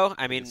group, though?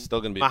 I mean, it's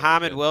still gonna be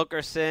Muhammad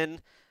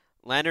Wilkerson,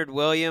 Leonard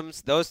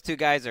Williams, those two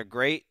guys are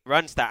great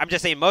run-stop. I'm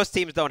just saying most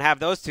teams don't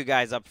have those two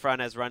guys up front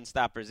as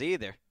run-stoppers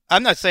either.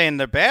 I'm not saying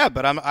they're bad,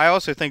 but I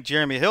also think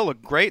Jeremy Hill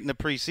looked great in the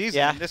preseason.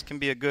 Yeah. And this can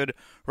be a good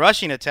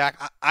rushing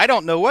attack. I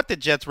don't know what the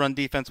Jets' run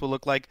defense will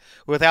look like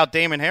without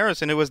Damon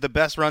Harrison, who was the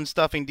best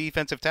run-stuffing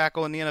defensive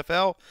tackle in the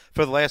NFL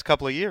for the last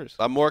couple of years.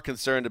 I'm more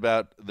concerned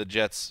about the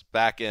Jets'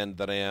 back end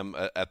than I am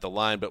at the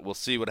line, but we'll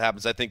see what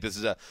happens. I think this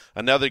is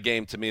another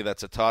game to me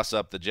that's a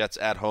toss-up. The Jets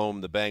at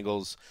home, the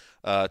Bengals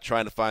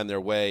trying to find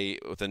their way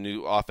with a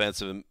new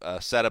offensive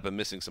setup and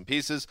missing some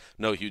pieces.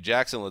 No Hugh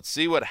Jackson. Let's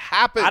see what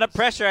happens. A lot of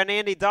pressure on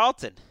Andy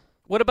Dalton.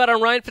 What about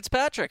on Ryan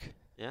Fitzpatrick?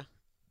 Yeah.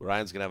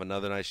 Ryan's going to have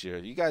another nice year.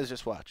 You guys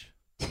just watch.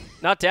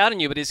 Not doubting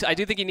you, but I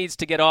do think he needs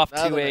to get off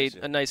to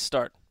a nice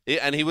start.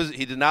 And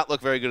he did not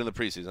look very good in the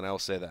preseason, I will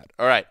say that.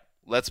 All right,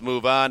 let's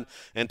move on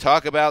and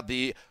talk about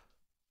the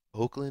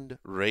Oakland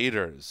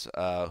Raiders,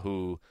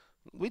 who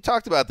we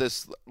talked about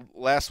this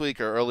last week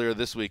or earlier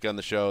this week on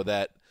the show,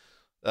 that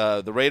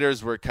the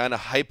Raiders were kind of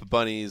hype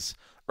bunnies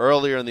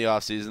earlier in the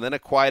offseason, then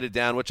it quieted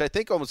down, which I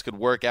think almost could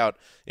work out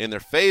in their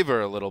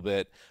favor a little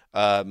bit,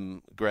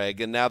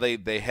 Greg. And now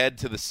they head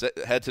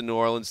to New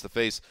Orleans to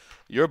face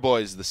your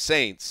boys, the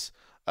Saints.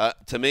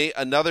 To me,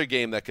 another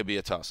game that could be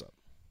a toss-up.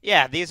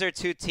 Yeah, these are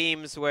two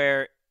teams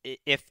where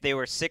if they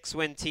were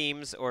 6-win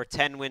teams or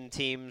 10-win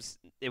teams,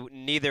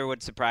 neither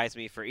would surprise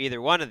me for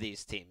either one of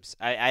these teams.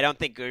 I don't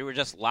think we're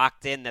just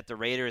locked in that the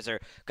Raiders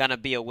are going to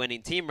be a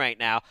winning team right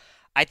now.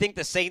 I think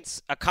the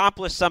Saints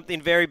accomplished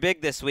something very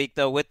big this week,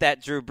 though, with that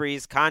Drew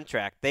Brees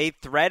contract. They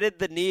threaded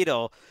the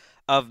needle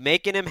of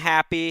making him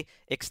happy,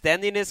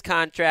 extending his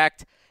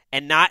contract,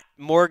 and not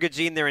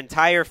mortgaging their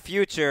entire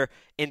future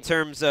in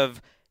terms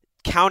of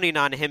counting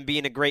on him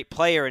being a great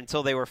player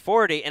until they were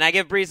 40. And I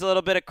give Brees a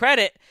little bit of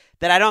credit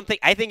that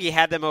I think he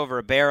had them over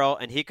a barrel,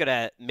 and he could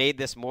have made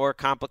this more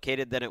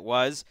complicated than it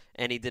was,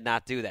 and he did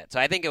not do that. So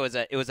I think it was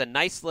a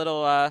nice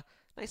little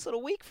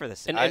week for the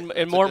Saints.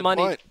 And more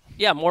money. Point.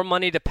 Yeah, more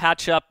money to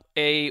patch up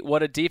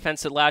what a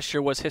defense that last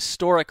year was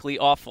historically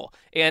awful.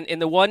 And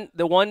the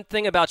one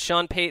thing about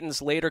Sean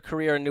Payton's later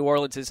career in New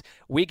Orleans is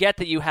we get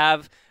that you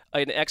have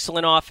an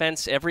excellent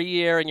offense every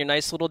year in your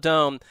nice little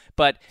dome,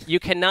 but you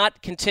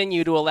cannot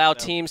continue to allow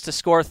teams to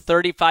score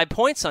 35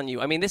 points on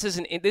you. I mean, this is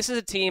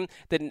a team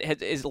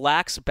that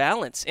lacks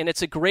balance, and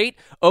it's a great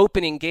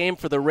opening game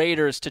for the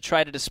Raiders to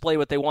try to display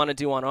what they want to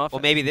do on offense.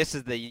 Well, maybe this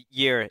is the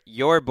year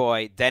your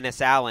boy,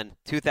 Dennis Allen,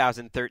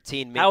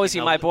 2013. How is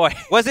he my boy?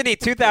 Wasn't he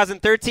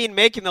 2013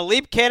 making the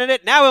leap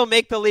candidate? Now he'll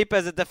make the leap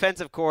as a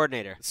defensive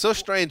coordinator. It's so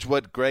strange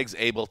what Greg's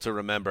able to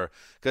remember,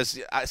 because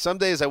some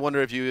days I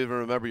wonder if you even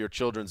remember your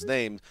children's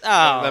names.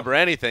 I don't remember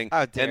anything.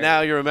 And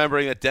now you're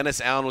remembering that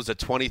Dennis Allen was a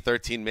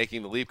 2013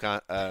 making the leap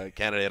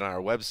candidate on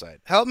our website.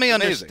 Help me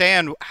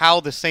understand how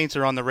the Saints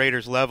are on the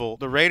Raiders level.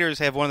 The Raiders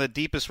have one of the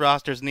deepest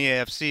rosters in the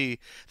AFC.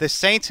 The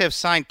Saints have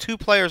signed 2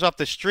 players off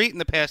the street in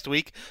the past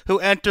week who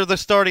enter the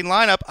starting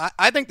lineup.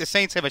 I think the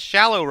Saints have a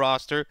shallow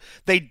roster.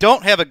 They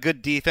don't have a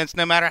good defense,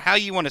 no matter how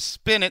you want to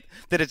spin it,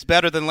 that it's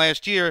better than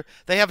last year.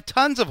 They have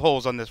tons of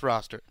holes on this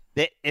roster.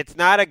 It's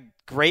not a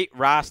great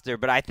roster,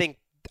 but I think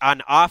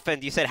on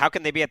offense, you said, how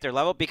can they be at their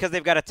level? Because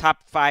they've got a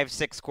top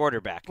 5-6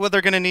 quarterback. Well,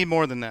 they're going to need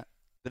more than that.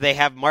 They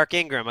have Mark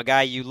Ingram, a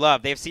guy you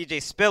love. They have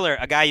C.J. Spiller,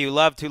 a guy you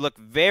loved who looked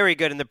very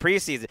good in the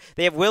preseason.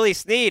 They have Willie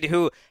Snead,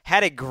 who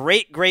had a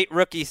great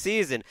rookie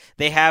season.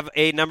 They have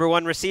a number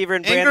 1 receiver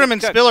in Brandon Ingram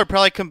and Cook. Spiller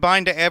probably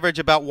combined to average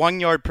about 1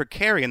 yard per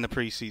carry in the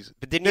preseason.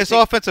 But this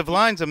offensive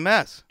line's a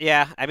mess.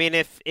 Yeah, I mean,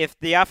 if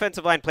the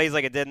offensive line plays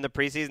like it did in the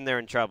preseason, they're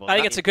in trouble. I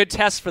think it's a good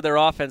test for their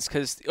offense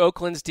because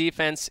Oakland's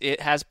defense,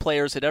 it has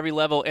players at every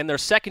level, and their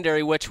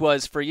secondary, which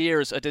was for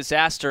years a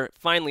disaster,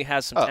 finally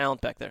has some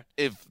talent back there.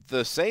 If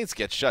the Saints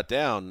get shut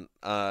down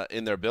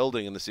in their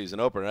building in the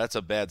season opener, that's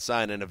a bad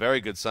sign and a very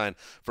good sign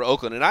for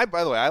Oakland. And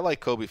by the way, I like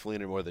Coby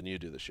Fleener more than you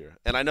do this year.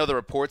 And I know the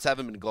reports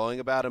haven't been glowing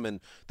about him, and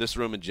this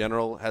room in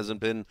general hasn't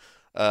been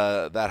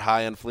that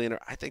high on Fleener.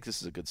 I think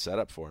this is a good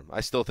setup for him.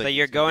 I still think. So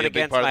you're going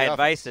against my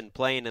advice and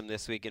playing him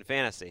this week in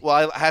fantasy.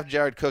 Well, I have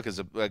Jared Cook as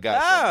a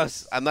guy.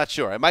 So I'm not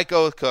sure. I might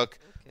go with Cook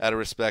out of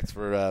respect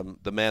for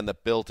the man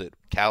that built it.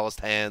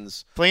 Calloused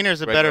hands. Fleener's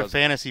a better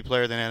fantasy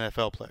player than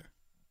NFL player.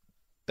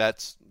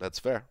 That's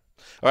fair.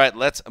 All right,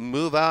 let's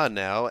move on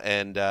now,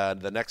 and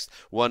the next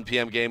 1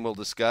 p.m. game we'll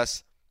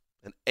discuss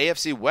an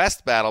AFC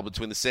West battle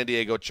between the San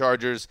Diego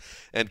Chargers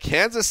and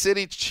Kansas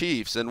City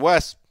Chiefs. And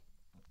Wes,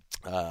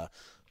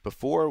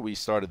 before we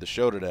started the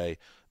show today,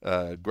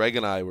 Greg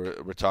and I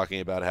were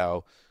talking about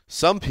how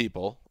some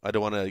people, I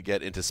don't want to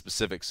get into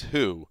specifics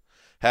who,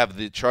 have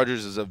the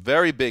Chargers as a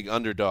very big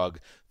underdog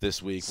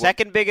this week.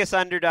 Second biggest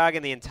underdog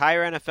in the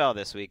entire NFL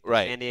this week.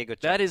 Right. San Diego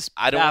Chargers.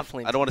 That is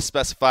baffling. I don't want to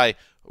specify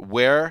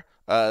where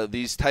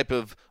these type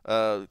of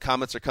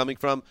comments are coming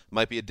from.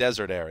 Might be a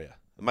desert area.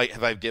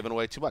 Have I given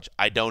away too much?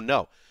 I don't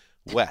know.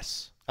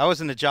 Wes. I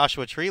was in the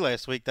Joshua Tree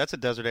last week. That's a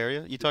desert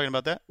area. You talking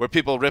about that? Were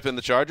people ripping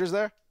the Chargers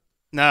there?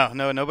 No,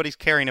 nobody's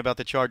caring about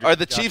the Chargers. Are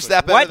the Chiefs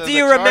that better than the Chargers? What do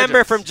you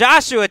remember from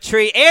Joshua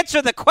Tree?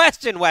 Answer the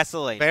question,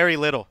 Wesley. Very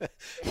little.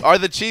 Are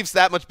the Chiefs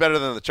that much better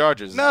than the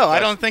Chargers? No, I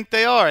don't think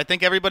they are. I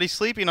think everybody's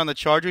sleeping on the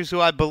Chargers,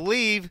 who I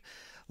believe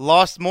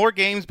lost more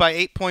games by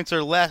 8 points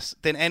or less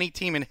than any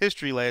team in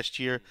history last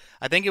year.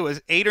 I think it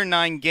was 8 or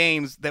 9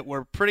 games that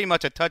were pretty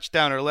much a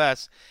touchdown or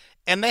less.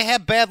 And they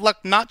had bad luck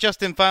not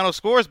just in final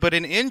scores, but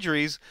in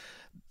injuries.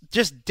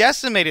 Just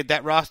decimated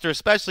that roster,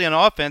 especially on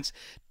offense.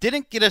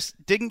 Didn't give us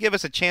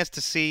a chance to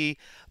see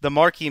the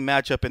marquee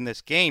matchup in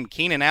this game,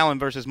 Keenan Allen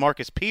versus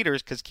Marcus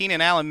Peters, because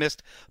Keenan Allen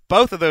missed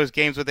both of those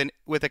games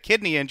with a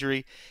kidney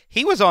injury.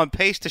 He was on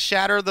pace to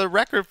shatter the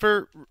record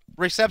for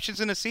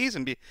receptions in a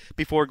season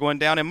before going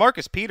down, and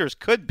Marcus Peters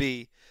could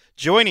be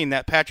joining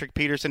that Patrick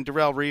Peterson,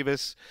 Darrelle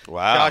Revis,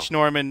 Josh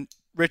Norman,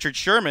 Richard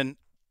Sherman.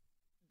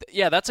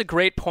 Yeah, that's a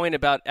great point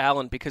about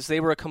Allen because they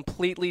were a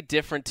completely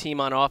different team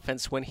on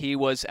offense when he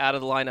was out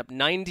of the lineup.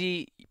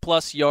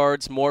 90-plus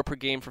yards more per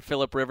game for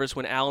Phillip Rivers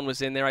when Allen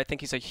was in there. I think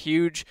he's a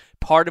huge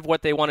part of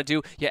what they want to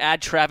do. You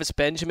add Travis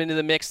Benjamin to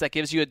the mix. That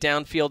gives you a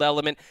downfield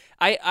element.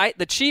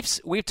 The Chiefs,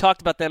 we've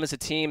talked about them as a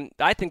team.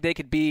 I think they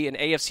could be an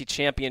AFC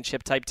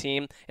championship type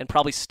team and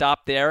probably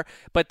stop there.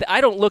 But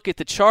I don't look at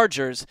the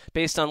Chargers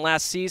based on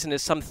last season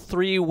as some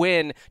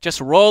 3-win, just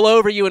roll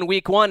over you in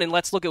week 1 and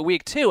let's look at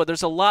week 2.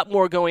 There's a lot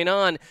more going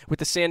on with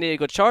the San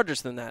Diego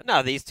Chargers than that.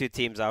 No, these two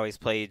teams always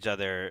play each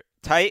other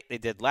tight. They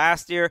did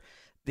last year.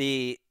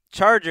 The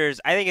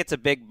Chargers, I think it's a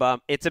big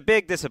bump. It's a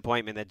big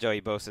disappointment that Joey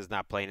Bosa is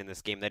not playing in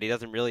this game, that he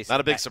doesn't really Not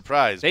a big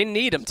surprise. They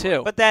need him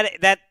too. But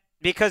that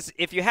because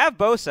if you have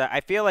Bosa, I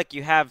feel like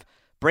you have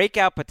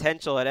breakout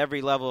potential at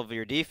every level of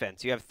your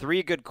defense. You have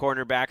 3 good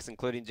cornerbacks,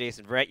 including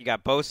Jason Verrett. You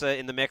got Bosa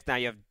in the mix. Now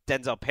you have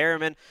Denzel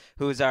Perriman,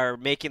 who's our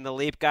making the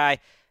leap guy.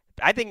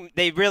 I think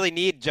they really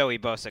need Joey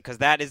Bosa because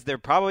that is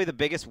probably the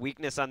biggest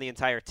weakness on the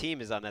entire team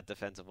is on that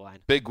defensive line.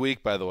 Big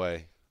week, by the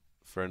way,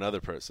 for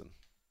another person.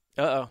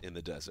 In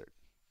the desert.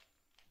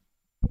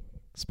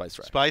 Spice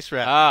Rack. Spice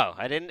Rack. Oh,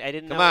 I didn't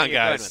know. Come on,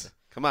 guys.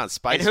 Come on,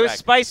 Spice and Rack. who's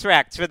Spice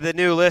Rack for the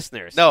new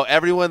listeners? No,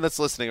 everyone that's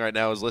listening right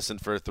now has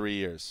listened for 3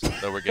 years,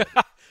 so we're good.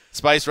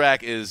 Spice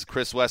Rack is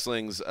Chris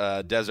Wessling's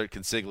Desert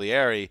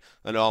Consigliere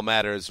on all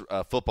matters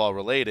football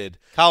related.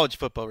 College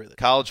football related.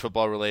 College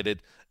football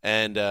related.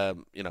 And,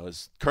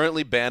 is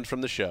currently banned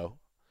from the show.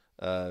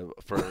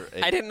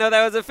 I didn't know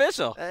that was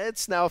official.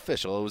 It's now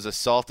official. It was a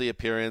salty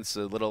appearance,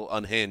 a little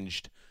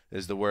unhinged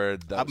is the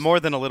word.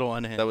 More than a little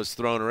unhinged. That was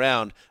thrown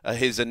around.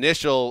 His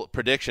initial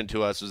prediction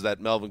to us was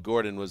that Melvin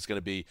Gordon was going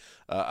to be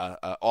an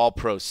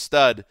all-pro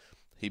stud.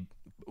 He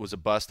was a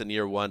bust in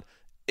year one.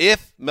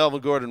 If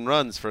Melvin Gordon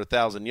runs for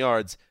 1,000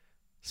 yards,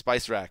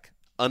 Spice Rack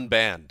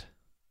unbanned,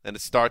 and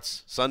it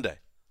starts Sunday.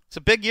 It's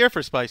a big year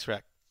for Spice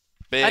Rack.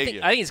 I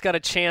think he's got a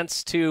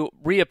chance to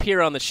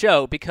reappear on the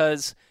show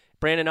because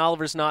Brandon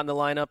Oliver's not in the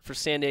lineup for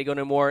San Diego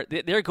no more.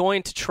 They're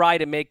going to try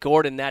to make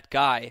Gordon that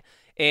guy.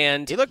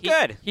 And he looked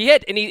good. He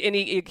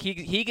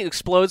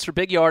explodes for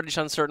big yardage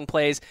on certain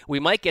plays. We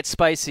might get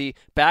Spicy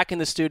back in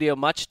the studio,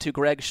 much to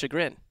Greg's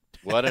chagrin.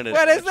 What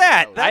is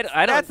that?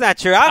 That's not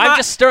true. I'm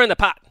just stirring the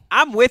pot.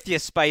 I'm with you,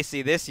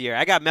 Spicy, this year.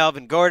 I got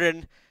Melvin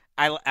Gordon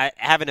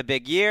having a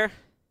big year.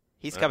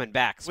 He's coming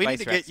back. We need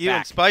to get you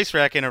and Spice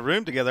Rack in a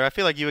room together. I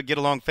feel like you would get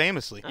along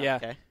famously. Yeah.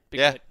 Okay.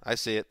 Yeah, I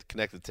see it.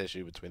 Connective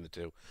tissue between the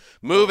two.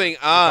 Moving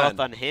on.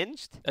 Both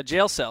unhinged? A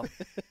jail cell.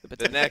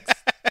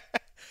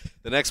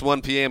 The next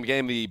 1 p.m.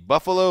 game, the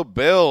Buffalo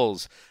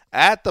Bills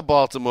at the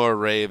Baltimore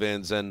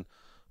Ravens. And,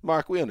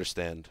 Mark, we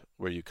understand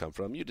where you come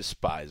from. You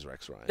despise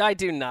Rex Ryan. I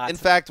do not. In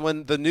fact,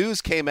 when the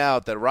news came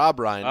out that Rob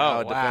Ryan,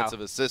 now a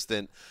defensive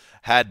assistant,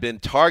 had been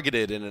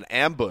targeted in an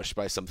ambush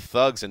by some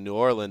thugs in New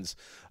Orleans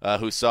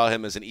who saw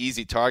him as an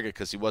easy target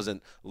because he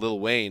wasn't Lil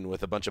Wayne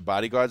with a bunch of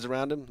bodyguards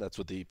around him. That's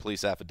what the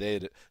police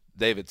affidavit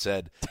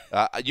said.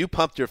 You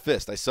pumped your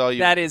fist. I saw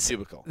you in the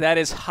cubicle. That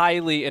is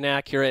highly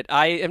inaccurate.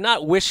 I am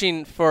not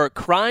wishing for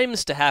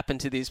crimes to happen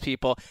to these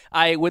people.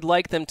 I would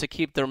like them to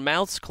keep their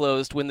mouths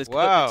closed when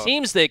the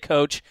teams they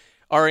coach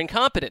are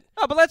incompetent.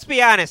 Oh, but let's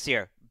be honest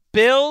here.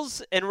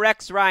 Bills and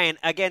Rex Ryan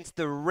against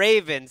the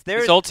Ravens.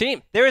 His whole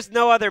team. There is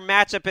no other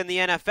matchup in the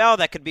NFL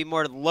that could be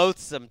more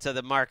loathsome to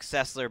the Mark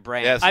Sessler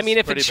brand. Yes, I mean,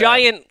 if a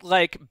giant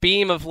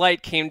beam of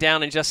light came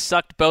down and just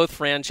sucked both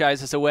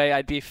franchises away,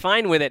 I'd be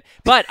fine with it.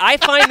 But I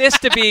find this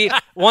to be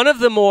one of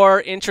the more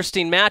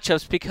interesting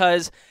matchups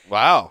because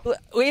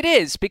it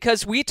is,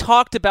 because we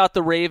talked about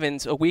the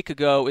Ravens a week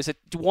ago. Is it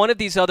one of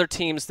these other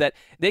teams that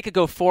they could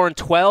go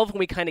 4-12 and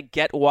we kind of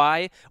get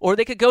why, or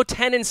they could go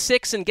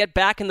 10-6 and get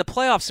back in the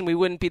playoffs and we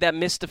wouldn't be that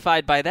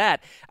mystified by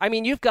that. I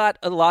mean, you've got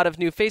a lot of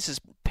new faces.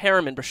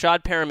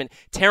 Rashad Perriman,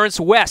 Terrence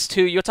West,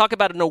 who you'll talk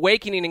about an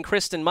awakening in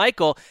Kristen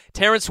Michael.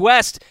 Terrence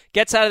West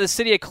gets out of the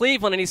city of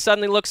Cleveland and he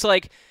suddenly looks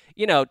like,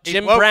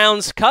 Jim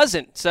Brown's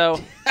cousin.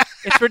 So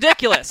it's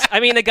ridiculous.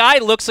 I mean, the guy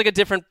looks like a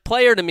different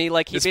player to me.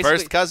 Like his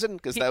first cousin?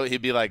 Because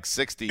he'd be like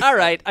 60. All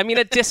right. I mean,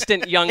 a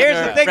distant younger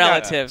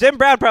relative. Jim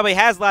Brown probably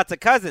has lots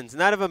of cousins.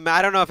 None of them,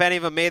 I don't know if any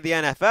of them made the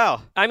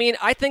NFL. I mean,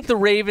 I think the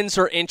Ravens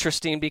are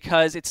interesting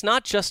because it's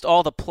not just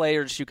all the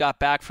players you got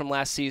back from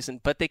last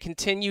season, but they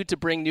continue to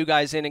bring new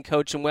guys in and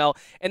coach them well.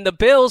 And the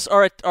Bills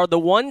are the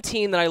one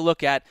team that I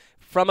look at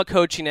from a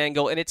coaching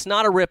angle, and it's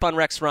not a rip on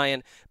Rex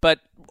Ryan, but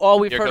all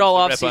we've heard all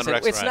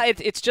offseason,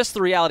 it's just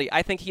the reality.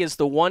 I think he is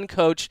the one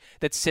coach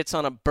that sits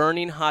on a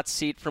burning hot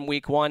seat from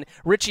week one.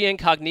 Richie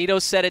Incognito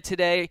said it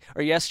today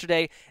or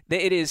yesterday.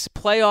 That it is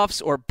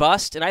playoffs or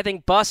bust, and I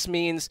think bust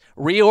means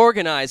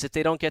reorganize if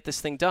they don't get this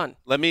thing done.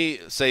 Let me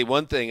say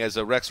one thing as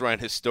a Rex Ryan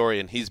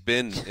historian. He's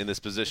been in this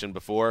position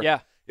before. Yeah.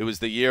 It was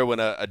the year when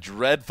a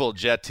dreadful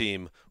Jet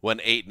team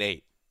went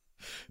 8-8.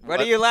 What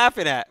are you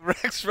laughing at?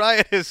 Rex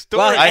Ryan is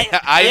story. Well,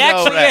 I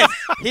know Rex.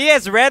 He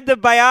has read the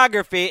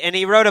biography, and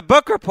he wrote a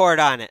book report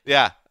on it.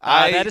 Yeah.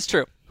 That is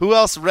true. Who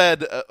else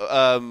read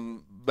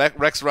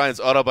Rex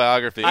Ryan's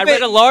autobiography? I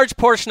read a large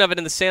portion of it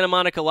in the Santa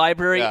Monica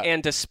Library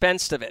and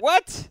dispensed of it.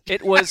 What?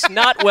 It was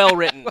not well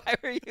written. Why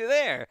were you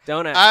there?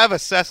 Don't ask. I have a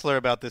Sessler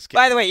about this kid.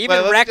 By the way,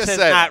 even Rex has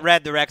not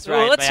read the Rex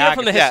Ryan let's biography. hear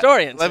from the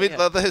historians.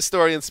 Let the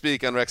historian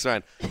speak on Rex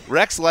Ryan.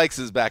 Rex likes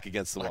his back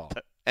against the wall.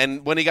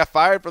 And when he got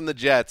fired from the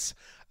Jets,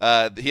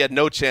 he had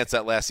no chance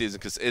that last season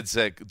because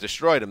Idzek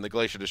destroyed him. The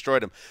Glacier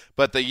destroyed him.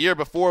 But the year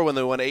before, when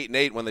they went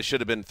 8-8, when they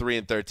should have been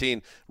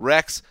 3-13,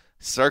 Rex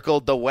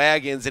circled the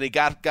wagons and he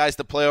got guys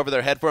to play over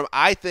their head for him.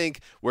 I think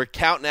we're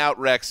counting out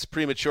Rex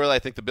prematurely. I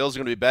think the Bills are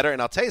going to be better.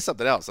 And I'll tell you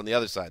something else on the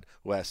other side,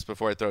 Wes,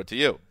 before I throw it to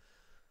you.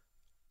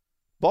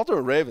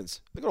 Baltimore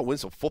Ravens, they're going to win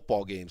some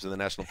football games in the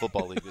National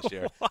Football League this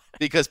year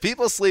because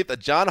people sleep that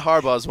John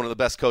Harbaugh is one of the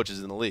best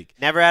coaches in the league.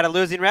 Never had a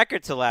losing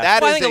record till last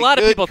year. I think a lot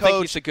of people think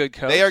he's a good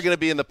coach. They are going to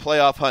be in the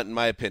playoff hunt, in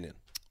my opinion.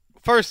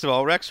 First of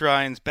all, Rex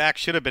Ryan's back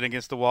should have been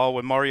against the wall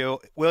when Mario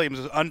Williams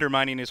was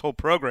undermining his whole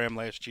program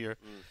last year.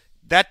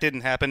 That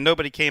didn't happen.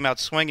 Nobody came out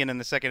swinging in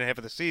the second half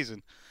of the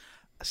season.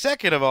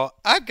 Second of all,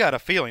 I've got a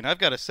feeling, I've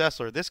got a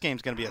Sessler, this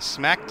game's going to be a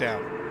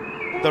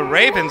smackdown. The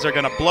Ravens are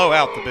going to blow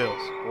out the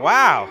Bills.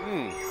 Wow.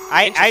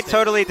 I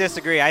totally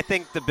disagree. I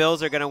think the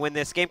Bills are going to win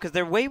this game because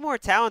they're way more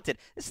talented.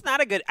 It's not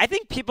a good – I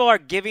think people are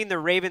giving the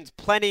Ravens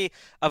plenty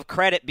of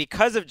credit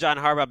because of John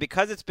Harbaugh,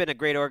 because it's been a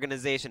great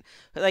organization.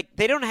 Like,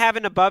 they don't have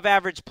an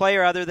above-average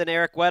player other than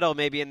Eric Weddle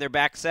maybe in their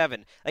back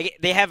seven. Like,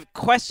 they have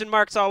question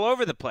marks all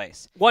over the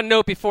place. One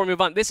note before we move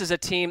on. This is a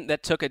team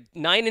that took this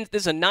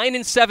is a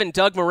 9-7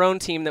 Doug Marrone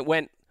team that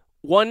went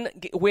one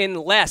win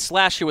less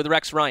last year with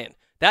Rex Ryan.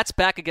 That's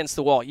back against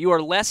the wall. You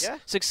are less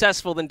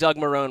successful than Doug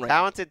Marrone right now.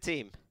 Talented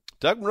team.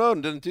 Doug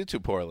Marrone didn't do too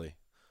poorly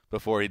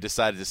before he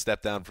decided to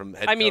step down from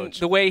head coach. I mean,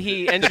 the way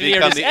he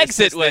engineered his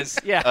exit was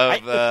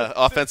of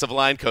offensive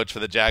line coach for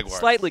the Jaguars.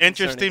 Slightly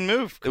interesting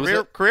concerning.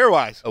 move,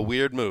 career-wise. A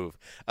weird move.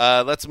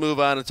 Let's move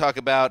on and talk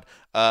about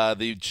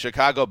the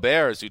Chicago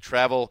Bears, who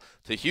travel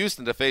to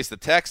Houston to face the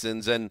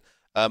Texans. And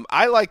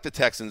I like the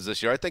Texans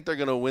this year. I think they're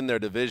going to win their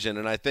division.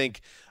 And I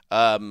think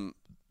the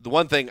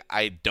one thing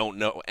I don't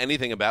know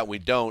anything about,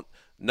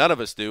 none of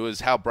us do,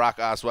 is how Brock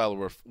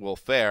Osweiler will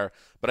fare.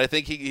 But I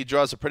think he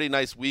draws a pretty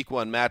nice week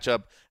 1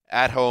 matchup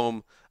at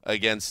home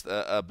against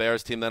a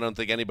Bears team that I don't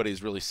think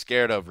anybody's really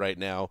scared of right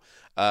now.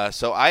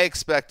 So I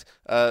expect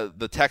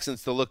the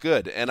Texans to look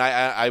good. And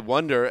I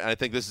wonder, and I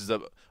think this is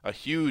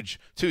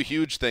two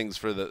huge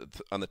things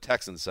on the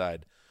Texans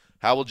side.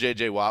 How will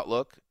J.J. Watt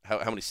look?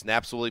 How many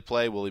snaps will he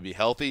play? Will he be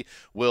healthy?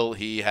 Will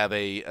he have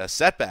a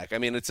setback? I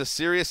mean, it's a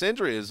serious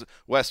injury, as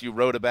Wes, you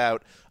wrote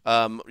about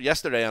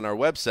yesterday on our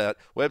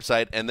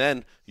website. And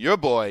then your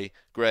boy,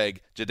 Greg,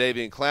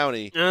 Jadeveon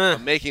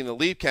Clowney, making the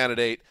leap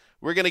candidate.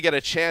 We're going to get a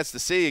chance to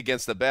see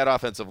against the bad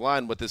offensive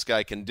line what this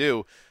guy can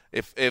do.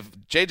 If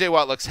J.J.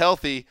 Watt looks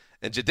healthy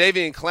and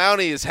Jadeveon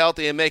Clowney is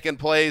healthy and making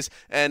plays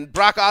and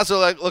Brock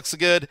Osweiler looks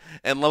good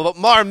and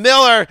Lamar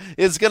Miller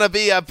is going to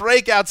be a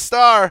breakout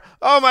star,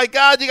 oh, my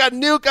God, you got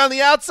Nuke on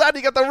the outside,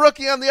 you got the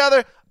rookie on the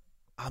other.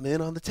 I'm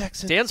in on the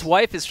Texans. Dan's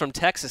wife is from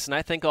Texas, and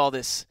I think all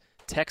this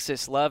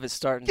Texas love is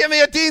starting. Give me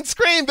a Dean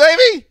scream,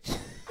 baby.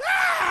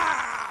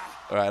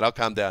 All right, I'll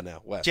calm down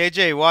now. Wes.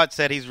 J.J. Watt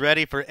said he's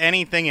ready for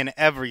anything and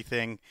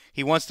everything.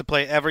 He wants to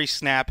play every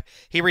snap.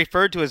 He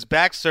referred to his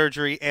back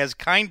surgery as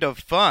kind of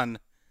fun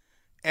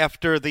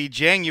after the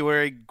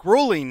January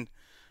grueling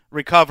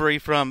recovery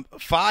from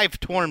 5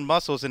 torn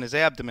muscles in his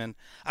abdomen.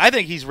 I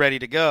think he's ready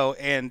to go,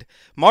 and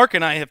Mark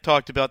and I have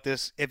talked about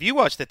this. If you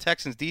watch the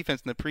Texans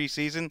defense in the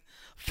preseason,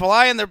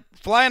 flying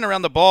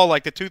around the ball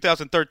like the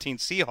 2013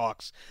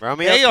 Seahawks,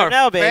 they are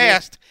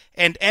fast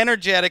and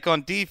energetic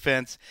on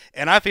defense,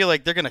 and I feel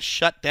like they're going to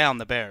shut down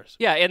the Bears.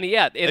 Yeah,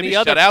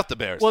 shut out the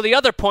Bears. Well, the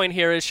other point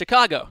here is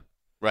Chicago.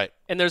 Right.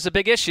 And there's a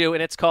big issue,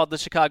 and it's called the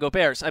Chicago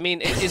Bears. I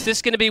mean, is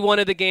this going to be one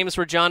of the games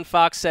where John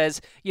Fox says,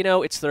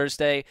 it's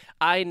Thursday,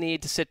 I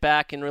need to sit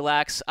back and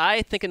relax?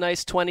 I think a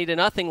nice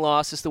 20-0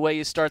 loss is the way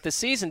you start the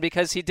season,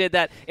 because he did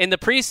that in the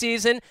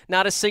preseason,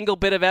 not a single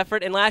bit of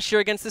effort, and last year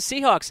against the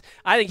Seahawks.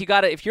 I think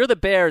if you're the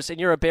Bears and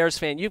you're a Bears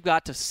fan, you've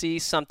got to see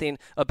something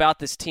about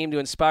this team to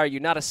inspire you.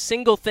 Not a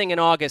single thing in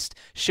August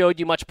showed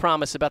you much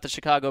promise about the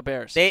Chicago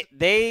Bears.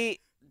 They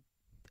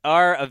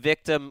are a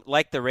victim,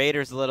 like the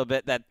Raiders a little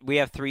bit, that we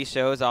have 3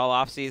 shows all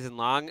offseason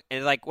long.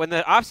 And like when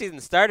the offseason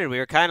started, we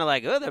were kind of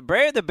like, oh,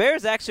 the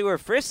Bears actually were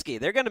frisky.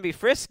 They're going to be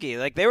frisky.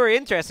 Like, they were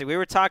interesting. We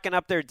were talking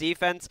up their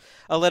defense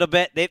a little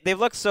bit. They've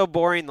looked so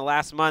boring the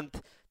last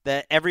month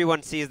that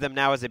everyone sees them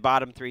now as a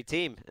bottom 3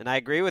 team. And I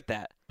agree with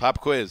that.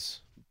 Pop quiz,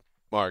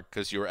 Mark,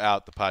 because you were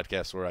out the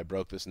podcast where I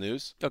broke this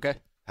news. Okay.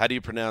 How do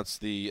you pronounce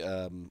the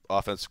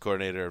offensive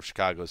coordinator of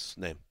Chicago's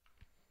name?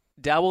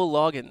 Dowell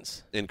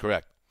Loggins.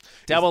 Incorrect.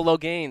 Dowell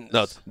Logains.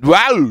 No,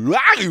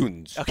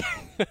 Loggins. Okay.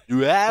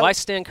 Well, I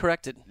stand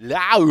corrected.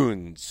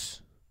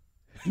 Loggins.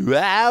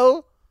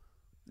 Loggins.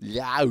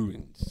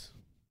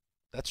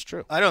 That's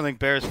true. I don't think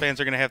Bears fans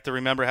are going to have to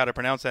remember how to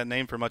pronounce that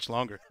name for much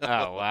longer. Oh,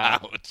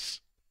 wow.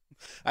 Ouch.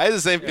 I had the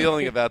same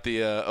feeling about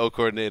the O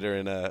coordinator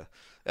in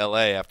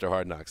L.A. after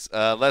Hard Knocks.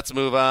 Let's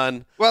move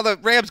on. Well, the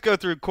Rams go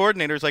through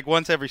coordinators like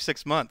once every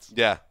 6 months.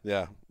 Yeah.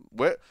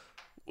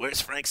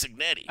 Where's Frank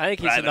Signetti? I think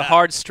he's in the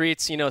hard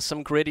streets,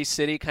 some gritty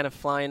city, kind of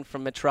flying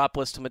from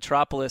metropolis to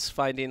metropolis,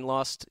 finding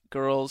lost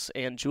girls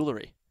and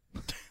jewelry.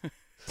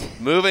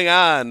 Moving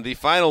on, the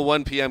final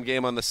 1 p.m.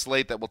 game on the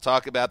slate that we'll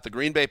talk about, the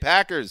Green Bay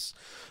Packers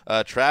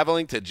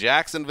traveling to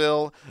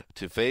Jacksonville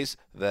to face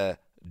the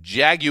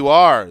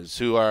Jaguars,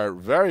 who are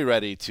very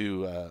ready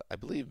to, I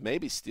believe,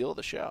 maybe steal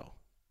the show.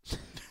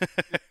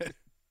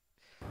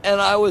 And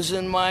I was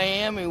in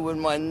Miami with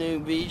my new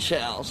beach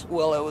house.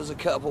 Well, it was a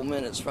couple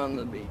minutes from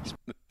the beach.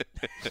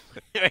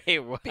 Wait,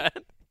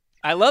 what?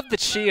 I love that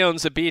she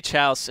owns a beach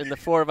house and the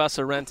 4 of us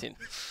are renting.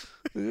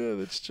 Yeah,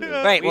 that's true.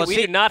 Right, we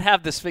do not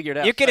have this figured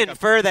out. You can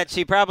infer that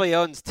she probably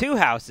owns 2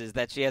 houses,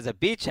 that she has a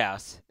beach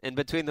house. And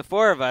between the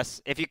 4 of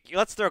us,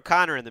 let's throw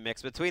Connor in the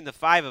mix. Between the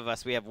 5 of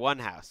us, we have 1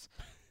 house.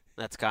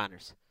 That's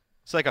Connor's.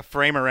 It's like a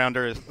frame around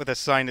her with a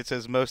sign that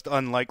says most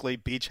unlikely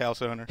beach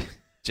house owner.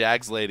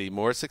 Jags lady,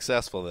 more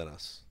successful than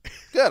us.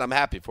 Good, I'm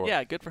happy for her.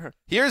 Yeah, good for her.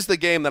 Here's the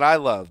game that I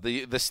love.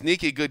 The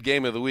sneaky good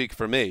game of the week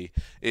for me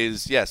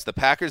is, yes, the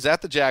Packers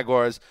at the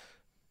Jaguars.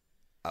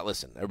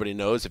 Listen, everybody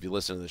knows if you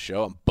listen to the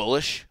show, I'm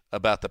bullish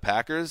about the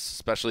Packers,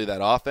 especially that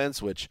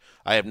offense, which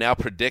I have now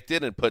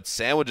predicted and put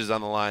sandwiches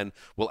on the line,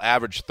 will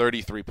average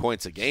 33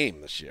 points a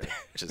game this year,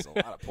 which is a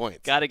lot of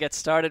points. Got to get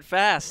started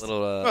fast.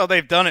 Well,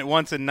 they've done it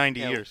once in 90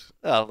 years.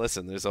 Well,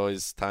 listen, there's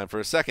always time for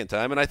a second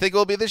time, and I think it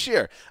will be this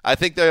year. I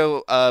think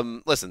they'll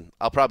listen,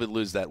 I'll probably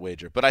lose that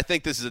wager, but I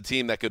think this is a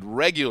team that could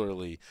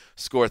regularly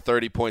score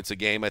 30 points a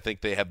game. I think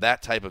they have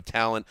that type of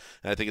talent,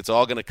 and I think it's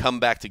all going to come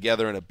back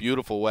together in a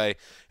beautiful way.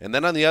 And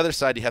then on the other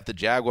side, you have the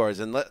Jaguars,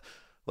 and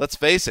let's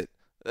face it,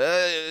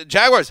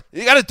 Jaguars,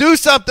 you got to do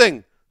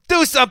something.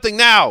 Do something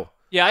now.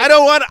 Yeah,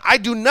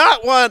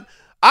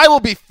 I will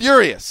be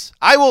furious.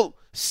 I will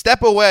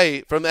step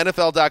away from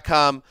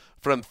NFL.com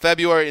from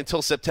February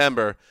until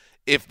September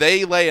if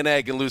they lay an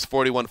egg and lose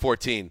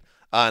 41-14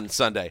 on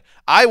Sunday.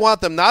 I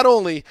want them not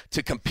only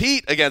to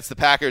compete against the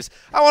Packers,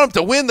 I want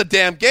them to win the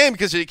damn game,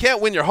 because you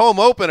can't win your home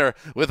opener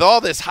with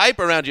all this hype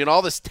around you and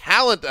all this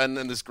talent and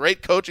this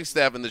great coaching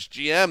staff and this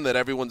GM that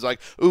everyone's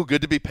like, ooh,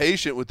 good to be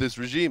patient with this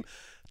regime.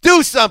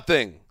 Do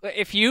something.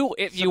 If you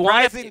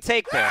want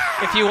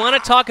to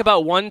talk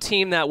about one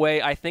team that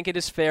way, I think it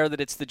is fair that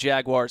it's the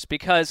Jaguars,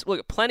 because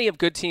look, plenty of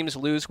good teams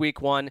lose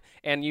week 1,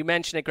 and you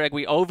mentioned it, Greg.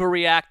 We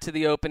overreact to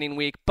the opening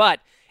week,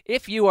 but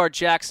if you are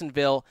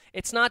Jacksonville,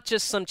 it's not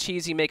just some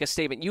cheesy make a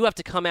statement. You have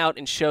to come out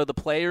and show the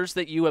players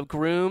that you have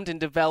groomed and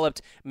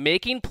developed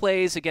making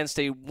plays against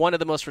one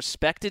of the most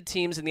respected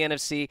teams in the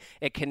NFC.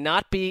 It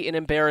cannot be an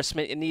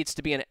embarrassment. It needs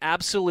to be an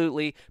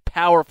absolutely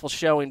powerful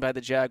showing by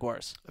the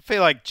Jaguars. I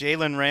feel like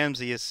Jalen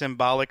Ramsey is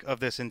symbolic of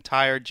this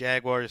entire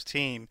Jaguars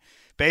team.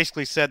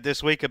 Basically said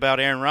this week about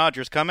Aaron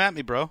Rodgers, come at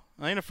me, bro.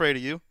 I ain't afraid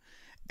of you.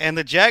 And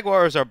the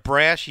Jaguars are a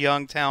brash,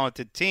 young,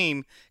 talented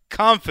team,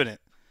 confident.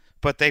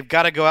 But they've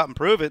got to go out and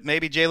prove it.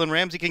 Maybe Jalen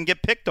Ramsey can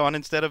get picked on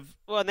instead of...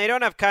 Well, and they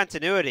don't have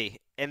continuity.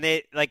 And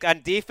they, like,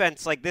 on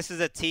defense, like, this is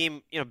a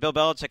team, Bill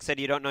Belichick said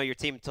you don't know your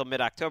team until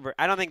mid-October.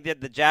 I don't think that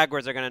the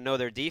Jaguars are going to know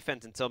their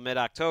defense until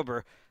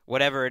mid-October,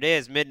 whatever it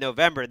is,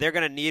 mid-November. They're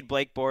going to need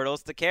Blake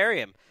Bortles to carry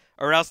him,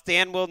 or else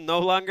Dan will no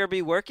longer be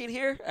his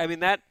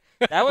surprising.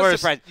 That was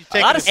surprising. A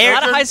lot of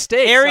high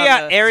stakes.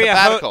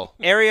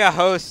 Area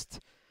host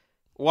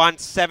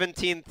wants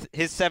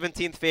his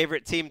 17th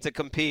favorite team to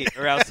compete,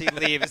 or else he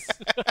leaves.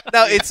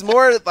 No, it's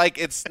more like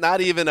it's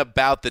not even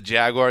about the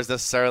Jaguars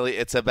necessarily.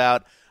 It's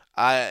about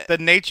the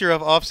nature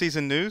of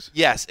off-season news.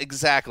 Yes,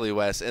 exactly,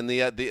 Wes. And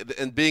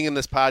and being in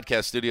this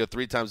podcast studio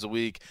 3 times a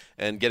week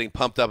and getting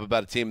pumped up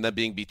about a team and then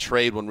being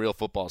betrayed when real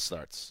football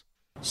starts.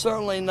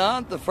 Certainly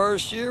not. The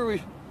first year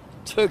we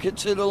took it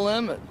to the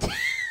limit.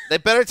 They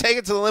better take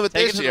it to the limit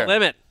this year. Take it to the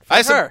limit.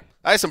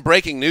 I have some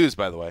breaking news,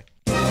 by the way.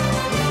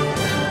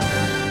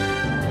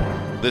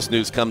 This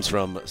news comes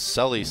from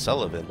Sully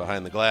Sullivan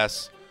behind the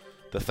glass.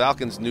 The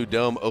Falcons' new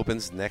dome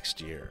opens next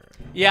year.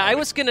 Yeah, I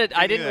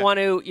didn't want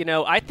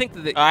to, I think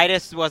that... I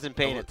just wasn't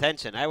paying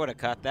attention. I would have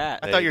caught that.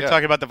 I thought you were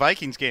talking about the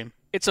Vikings game.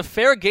 It's a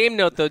fair game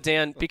note, though,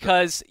 Dan,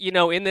 because,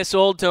 in this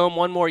old dome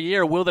one more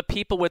year, will the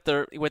people with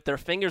their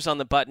fingers on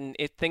the button,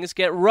 if things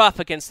get rough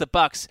against the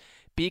Bucs,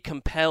 be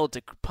compelled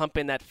to pump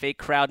in that fake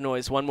crowd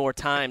noise one more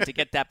time to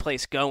get that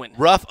place going?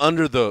 Rough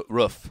under the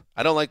roof.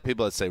 I don't like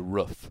people that say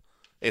roof.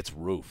 It's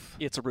roof.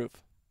 It's a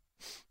roof.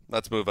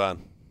 Let's move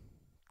on.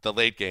 The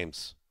late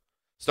games.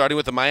 Starting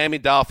with the Miami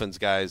Dolphins,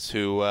 guys,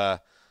 who,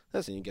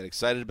 listen, you get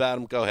excited about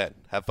them, go ahead.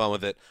 Have fun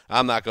with it.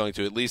 I'm not going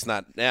to, at least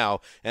not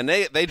now. And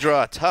they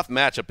draw a tough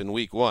matchup in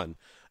week 1,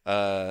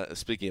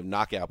 speaking of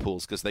knockout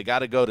pools, because they got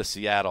to go to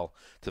Seattle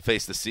to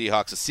face the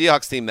Seahawks, a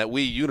Seahawks team that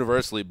we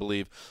universally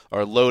believe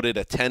are loaded,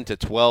 a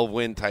 10-12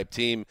 win type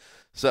team.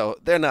 So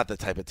they're not the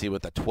type of team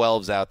with the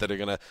 12s out that are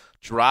going to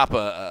drop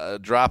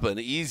an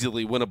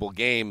easily winnable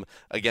game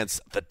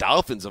against the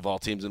Dolphins of all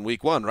teams in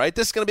week 1, right?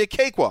 This is going to be a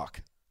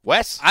cakewalk.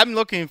 Wes? I'm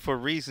looking for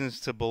reasons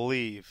to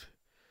believe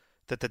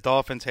that the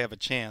Dolphins have a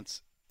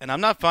chance, and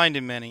I'm not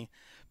finding many.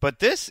 But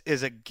this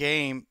is a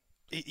game.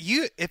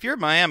 If you're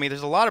Miami,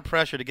 there's a lot of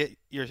pressure to get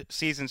your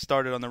season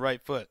started on the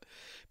right foot,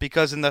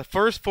 because in the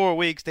first 4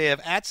 weeks they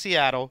have at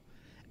Seattle,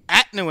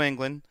 at New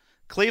England,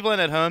 Cleveland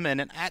at home,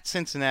 and then at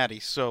Cincinnati.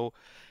 So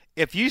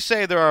if you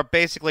say there are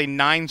basically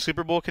 9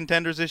 Super Bowl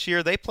contenders this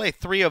year, they play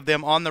 3 of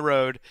them on the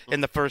road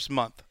in the first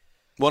month.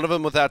 One of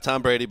them without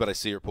Tom Brady, but I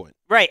see your point.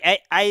 Right.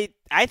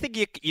 I think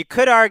you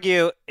could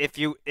argue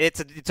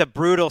it's a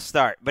brutal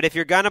start, but if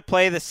you're gonna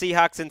play the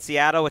Seahawks in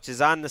Seattle, which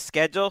is on the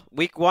schedule,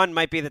 week 1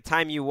 might be the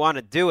time you want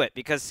to do it,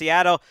 because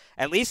Seattle,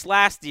 at least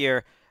last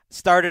year,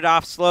 started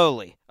off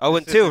slowly,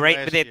 0-2,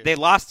 right? But they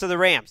lost to the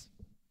Rams.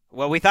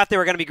 Well, we thought they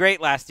were going to be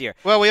great last year.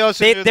 Well, we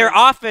also their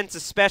offense,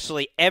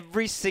 especially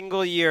every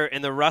single year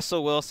in the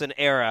Russell Wilson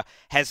era,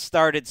 has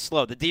started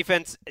slow. The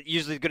defense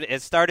usually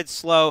has started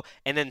slow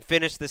and then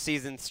finished the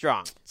season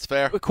strong. It's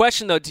fair. A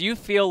question, though, do you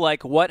feel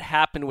like what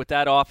happened with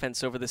that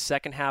offense over the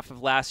second half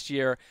of last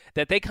year,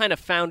 that they kind of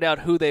found out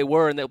who they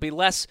were and there'll be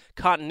less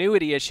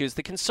continuity issues?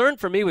 The concern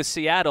for me with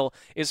Seattle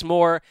is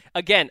more,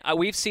 again,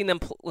 we've seen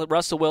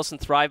Russell Wilson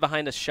thrive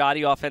behind a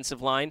shoddy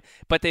offensive line,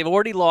 but they've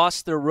already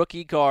lost their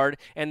rookie guard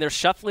and they're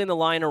shuffling the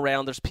line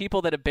around. There's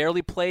people that have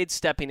barely played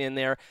stepping in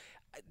there.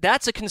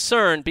 That's a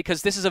concern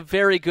because this is a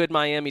very good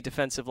Miami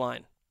defensive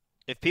line.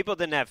 If people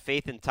didn't have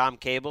faith in Tom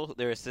Cable,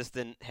 their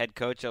assistant head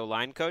coach,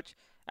 O-line coach,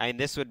 I mean,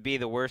 this would be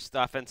the worst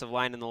offensive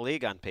line in the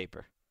league on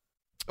paper.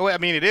 Oh, I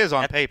mean, it is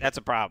on paper. That's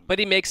a problem. But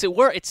he makes it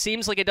work. It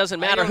seems like it doesn't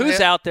matter who's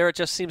out there. It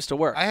just seems to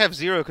work. I have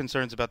zero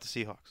concerns about the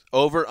Seahawks.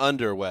 Over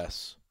under,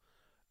 Wes.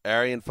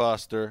 Arian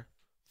Foster,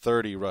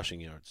 30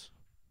 rushing yards.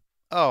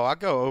 Oh, I'll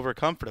go over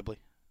comfortably.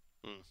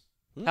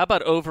 How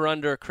about over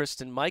under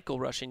Kristen Michael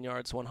rushing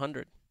yards,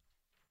 100?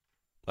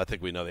 I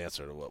think we know the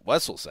answer to what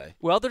Wes will say.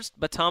 Well,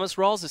 but Thomas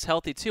Rawls is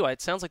healthy too.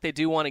 It sounds like they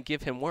do want to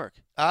give him work.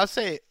 I'll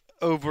say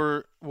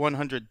over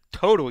 100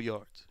 total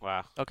yards.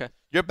 Wow. Okay.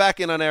 You're back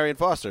in on Arian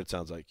Foster, it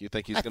sounds like. You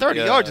think he's going to be 30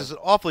 yards is an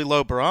awfully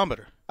low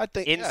barometer. I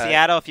think in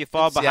Seattle, if you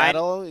fall behind,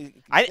 Seattle,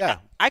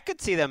 I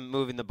could see them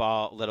moving the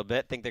ball a little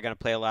bit. Think they're going to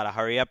play a lot of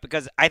hurry up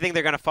because I think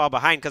they're going to fall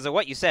behind because of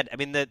what you said. I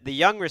mean, the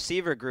young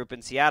receiver group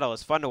in Seattle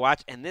is fun to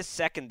watch, and this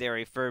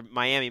secondary for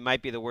Miami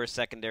might be the worst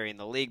secondary in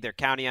the league. They're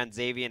counting on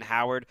Xavier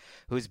Howard,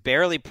 who's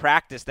barely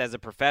practiced as a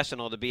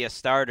professional to be a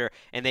starter,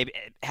 and they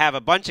have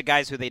a bunch of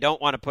guys who they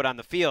don't want to put on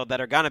the field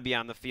that are going to be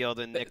on the field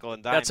in nickel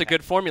and dime. That's a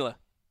good formula.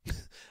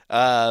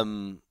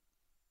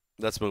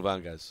 Let's move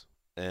on, guys.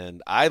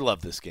 And I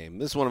love this game.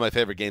 This is one of my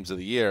favorite games of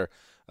the year.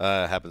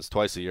 Happens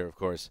twice a year, of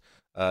course.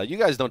 You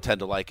guys don't tend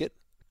to like it.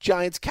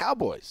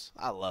 Giants-Cowboys.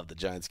 I love the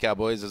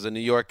Giants-Cowboys as a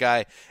New York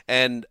guy.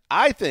 And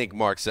I think,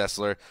 Mark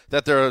Sessler,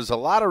 that there's a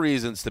lot of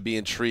reasons to be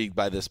intrigued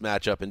by this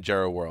matchup in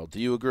Jerry World. Do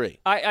you agree?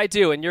 I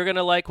do, and you're going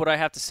to like what I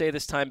have to say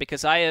this time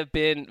because I have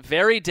been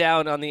very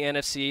down on the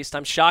NFC East.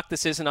 I'm shocked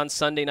this isn't on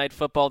Sunday Night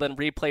Football, then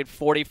replayed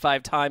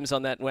 45 times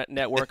on that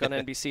network on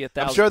NBC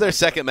 1,000. I'm sure their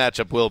second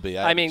matchup will be.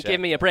 I mean, give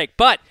me a break.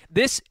 But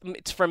this,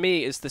 for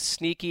me, is the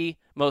sneaky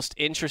most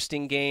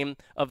interesting game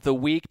of the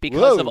week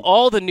because of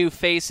all the new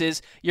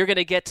faces. You're going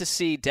to get to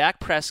see Dak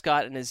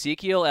Prescott and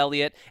Ezekiel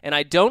Elliott, and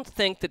I don't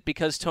think that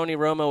because Tony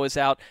Romo is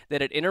out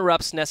that it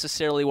interrupts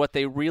necessarily what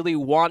they really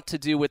want to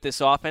do with this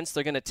offense.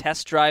 They're going to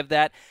test drive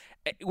that.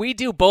 We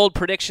do bold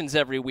predictions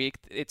every week.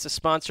 It's a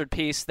sponsored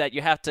piece that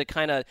you have to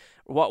kind of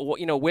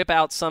whip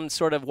out some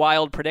sort of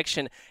wild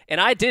prediction.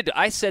 And I did.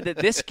 I said that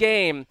this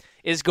game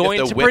is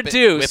going to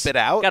produce. Whip it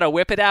out? Got to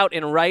whip it out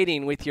in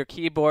writing with your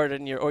keyboard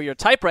and your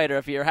typewriter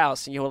of your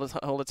house. And you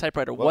hold a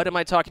typewriter. Whoa. What am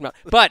I talking about?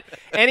 But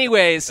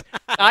anyways,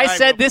 I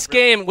said this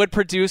game would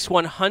produce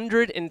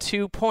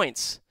 102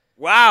 points.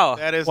 Wow.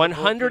 That is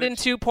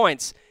 102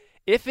 points.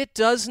 If it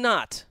does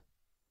not,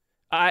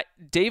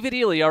 David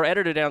Ely, our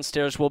editor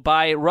downstairs, will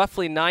buy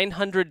roughly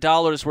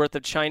 $900 worth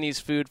of Chinese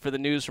food for the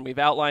newsroom. We've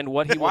outlined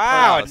what he will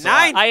purchase.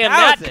 $9,000. I am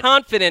not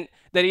confident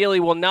that Ely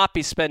will not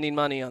be spending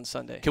money on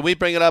Sunday. Can we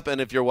bring it up?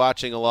 And if you're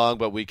watching along,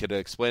 but we could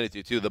explain it to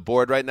you too. The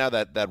board right now,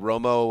 that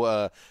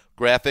Romo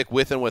graphic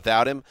with and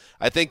without him,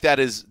 I think that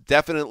is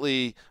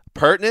definitely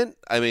pertinent.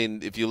 I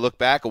mean, if you look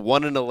back,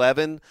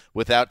 1-11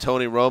 without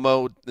Tony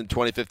Romo in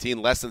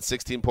 2015, less than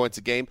 16 points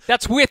a game.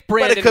 That's with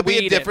Brandon But it could be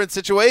Weeden. a different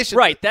situation.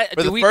 Right.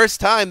 For the first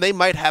time, they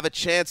might have a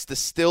chance to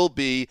still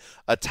be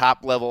a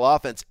top-level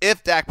offense.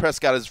 If Dak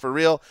Prescott is for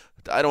real,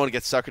 I don't want to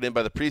get suckered in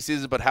by the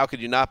preseason, but how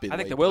could you not be? I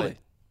think they will be.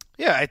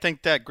 Yeah, I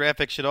think that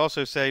graphic should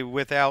also say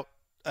without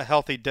a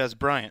healthy Des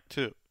Bryant,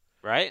 too.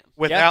 Right?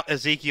 Without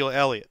Ezekiel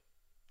Elliott.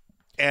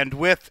 And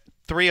with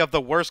three of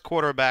the worst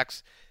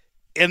quarterbacks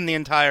in the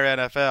entire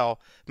NFL,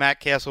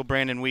 Matt Castle,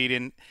 Brandon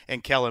Weeden,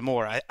 and Kellen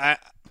Moore.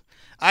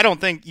 I don't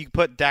think you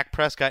put Dak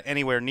Prescott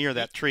anywhere near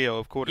that trio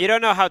of quarterbacks. You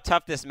don't know how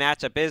tough this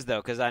matchup is,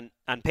 though, because on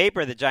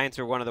paper, the Giants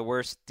were one of the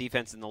worst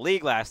defense in the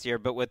league last year,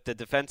 but with the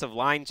defensive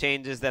line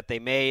changes that they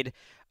made,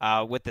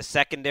 with the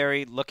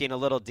secondary looking a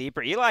little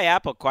deeper, Eli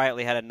Apple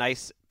quietly had a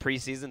nice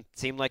preseason.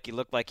 Seemed like he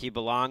looked like he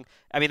belonged.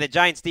 I mean, the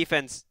Giants'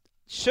 defense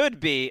should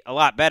be a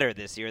lot lot better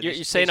this year.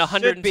 You're saying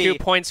 102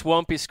 points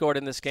won't be scored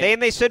in this game. Saying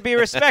they should be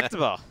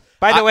respectable.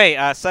 By the way,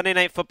 Sunday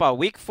Night Football,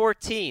 Week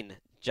 14,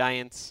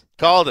 Giants.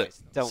 Called it.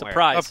 Don't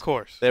Surprise. worry. Of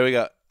course. There we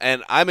go.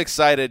 And I'm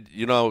excited.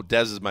 You know,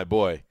 Dez is my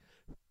boy.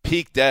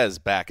 Peak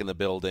Dez back in the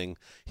building.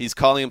 He's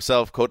calling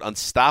himself, quote,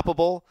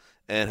 unstoppable,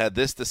 and had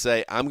this to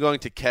say, I'm going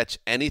to catch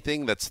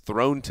anything that's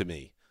thrown to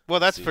me. Well,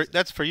 that's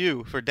for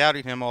you, for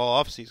doubting him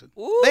all offseason.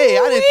 Hey,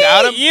 I didn't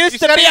doubt him. You used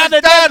said to be he on was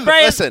the done.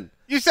 Dez Listen.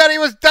 You said he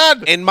was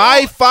done. In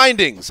my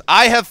findings,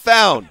 I have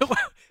found.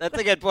 That's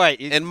a good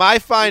point. In my You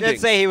findings.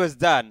 didn't say he was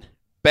done.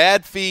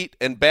 Bad feet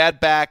and bad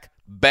back,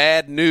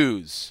 bad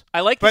news.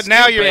 I like But this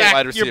now new you're bit. Wide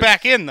back, receiver. you're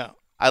back in, though.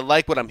 I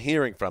like what I'm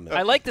hearing from him.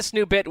 I like this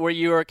new bit where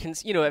you are,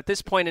 at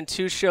this point in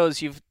two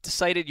shows, you've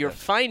decided your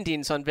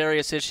findings on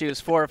various issues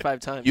 4 or 5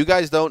 times. You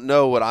guys don't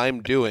know what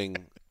I'm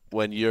doing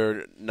when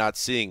you're not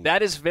seeing.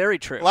 That is very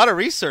true. A lot of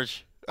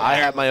research. I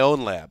have my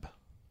own lab.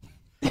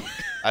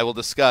 I will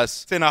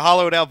discuss It's in a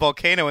hollowed-out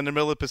volcano in the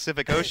middle of the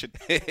Pacific Ocean.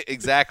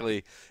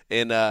 exactly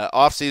in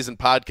off-season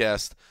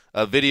podcast,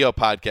 a video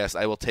podcast.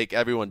 I will take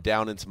everyone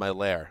down into my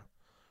lair,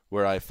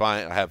 where I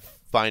have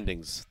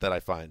findings that I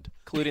find,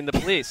 including the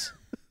police.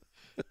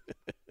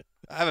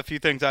 I have a few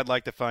things I'd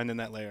like to find in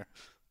that layer.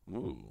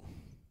 Ooh,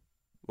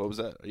 what was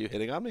that? Are you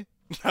hitting on me?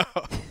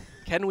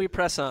 Can we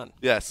press on?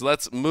 Yes.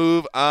 Let's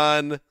move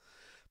on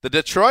The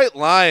Detroit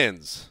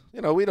Lions.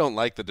 We don't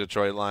like the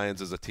Detroit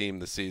Lions as a team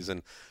this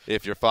season.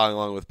 If you're following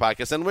along with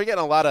podcasts, and we're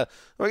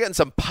getting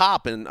some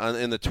pop in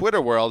the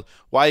Twitter world.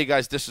 Why are you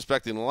guys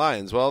disrespecting the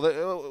Lions?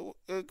 Well,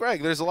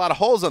 Greg, there's a lot of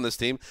holes on this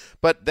team,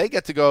 but they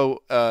get to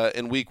go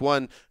in Week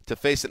 1 to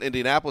face an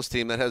Indianapolis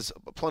team that has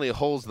plenty of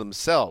holes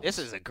themselves. This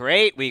is a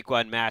great Week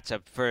 1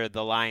 matchup for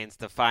the Lions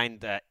to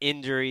find the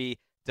injury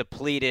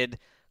depleted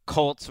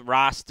Colts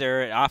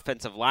roster.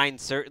 Offensive line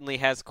certainly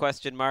has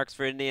question marks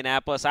for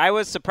Indianapolis. I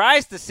was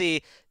surprised to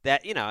see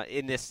that,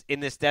 in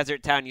this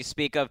desert town you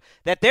speak of,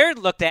 that they're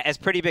looked at as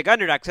pretty big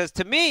underdogs. Because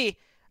to me,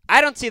 I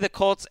don't see the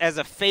Colts as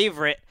a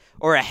favorite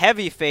or a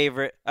heavy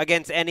favorite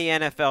against any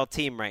NFL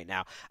team right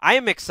now. I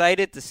am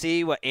excited to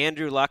see what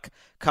Andrew Luck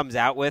comes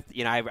out with.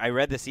 I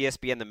read this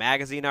ESPN The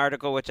Magazine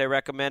article, which I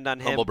recommend on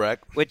him. Humble brag.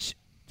 Which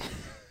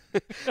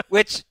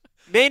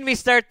made me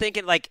start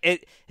thinking,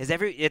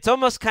 it's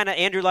almost kind of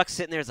Andrew Luck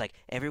sitting there is like,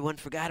 everyone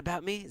forgot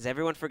about me? Has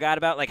everyone forgot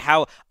about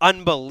how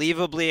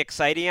unbelievably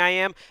exciting I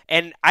am?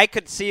 And I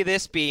could see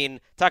this being,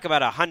 talk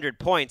about 100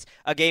 points,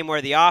 a game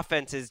where the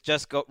offense is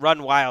just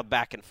run wild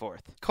back and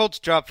forth. Colts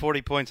dropped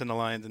 40 points on the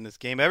Lions in this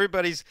game.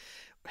 Everybody's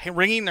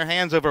wringing their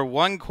hands over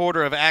one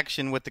quarter of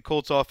action with the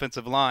Colts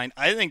offensive line.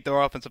 I think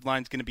their offensive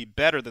line is going to be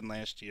better than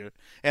last year,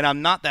 and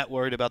I'm not that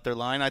worried about their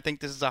line. I think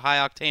this is a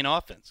high-octane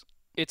offense.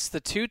 It's the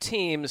two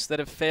teams that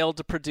have failed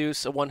to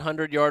produce a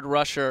 100-yard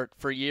rusher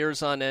for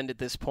years on end at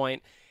this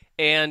point,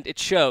 and it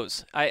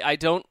shows. I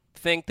don't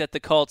think that the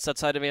Colts,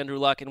 outside of Andrew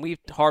Luck, and we've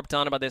harped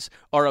on about this,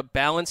 are a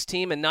balanced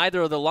team, and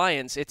neither are the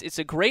Lions. It's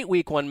a great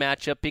Week 1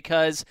 matchup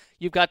because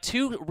you've got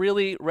two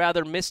really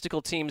rather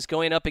mystical teams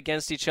going up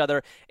against each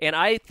other, and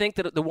I think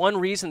that the one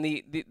reason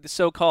the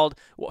so-called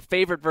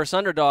favorite versus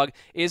underdog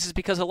is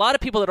because a lot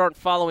of people that aren't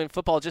following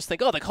football just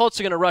think, the Colts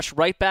are going to rush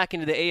right back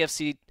into the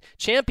AFC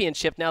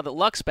Championship now that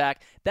Luck's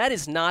back. That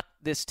is not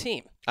this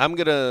team. I'm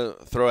going to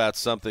throw out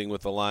something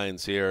with the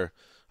Lions here.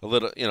 A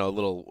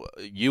little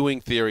Ewing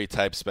theory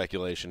type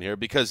speculation here,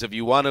 because if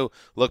you want to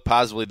look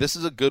positively, this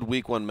is a good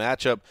Week 1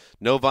 matchup.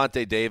 No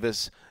Vontae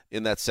Davis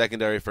in that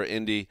secondary for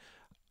Indy.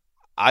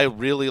 I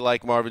really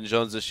like Marvin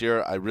Jones this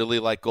year. I really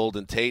like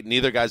Golden Tate.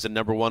 Neither guy's a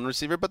number 1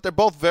 receiver, but they're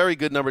both very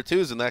good number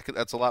 2s, and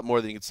that's a lot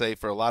more than you could say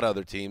for a lot of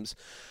other teams.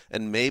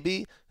 And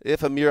maybe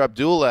if Amir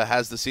Abdullah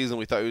has the season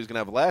we thought he was going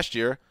to have last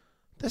year,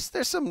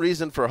 there's some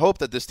reason for hope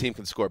that this team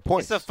can score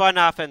points. It's a fun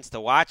offense to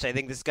watch. I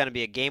think this is going to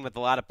be a game with a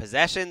lot of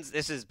possessions.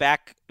 This is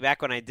back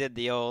when I did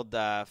the old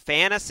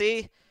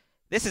fantasy.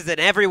 This is an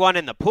everyone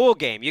in the pool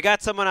game. You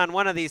got someone on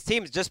one of these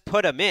teams, just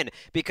put them in,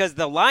 because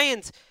the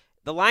Lions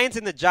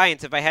and the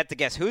Giants, if I had to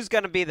guess, who's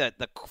going to be the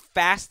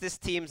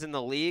fastest teams in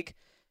the league,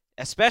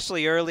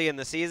 especially early in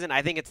the season,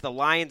 I think it's the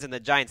Lions and the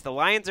Giants. The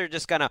Lions are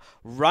just going to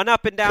run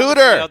up and down the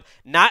field,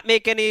 not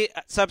make any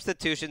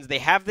substitutions. They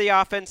have the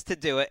offense to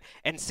do it,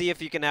 and see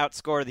if you can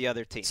outscore the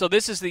other team. So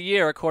this is the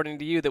year, according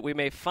to you, that we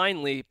may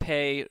finally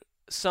pay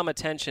some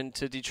attention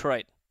to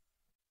Detroit.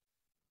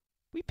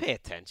 We pay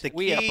attention.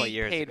 We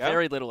paid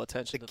very little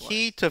attention to the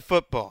key Lions. to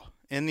football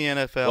in the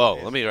NFL. Whoa,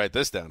 let me write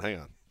this down. Hang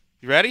on.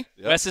 You ready?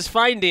 Yep. Wes's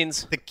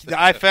findings.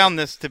 I found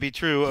this to be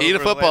true. Key to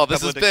football.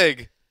 This is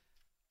big.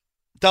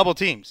 Double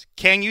teams.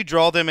 Can you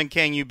draw them and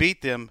can you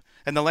beat them?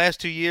 In the last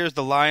 2 years,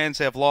 the Lions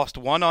have lost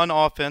one on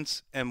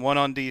offense and one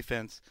on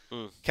defense.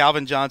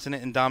 Calvin Johnson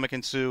and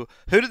Ndamukong Suh.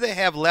 Who do they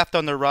have left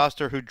on their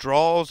roster who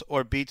draws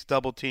or beats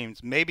double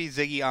teams? Maybe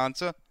Ziggy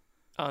Ansah?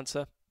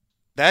 Ansah.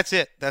 That's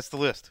it. That's the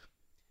list.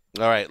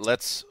 All right,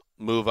 let's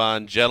move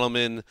on,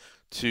 gentlemen,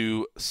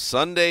 to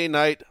Sunday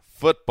Night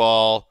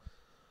Football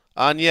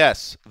on,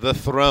 yes, the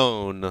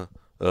throne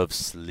of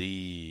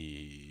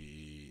sleep.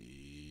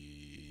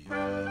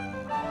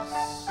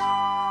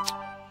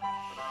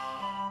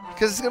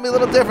 Because it's going to be a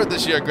little different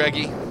this year,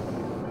 Greggy.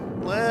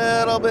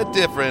 Little bit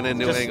different in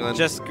New England.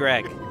 Just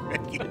Greg.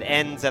 It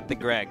ends at the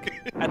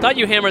Greg. I thought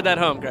you hammered that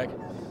home, Greg.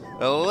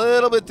 A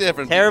little bit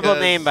different. Terrible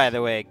name, by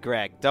the way,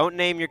 Greg. Don't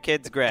name your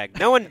kids Greg.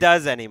 No one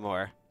does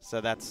anymore.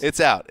 So it's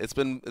out. It's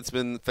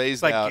been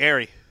phased out. Like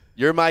Gary.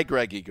 You're my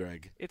Greggy,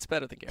 Greg. It's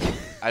better than Gary.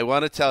 I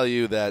want to tell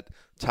you that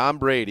Tom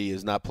Brady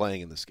is not playing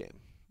in this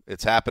game.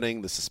 It's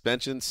happening. The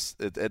suspensions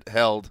it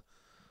held.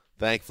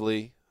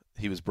 Thankfully,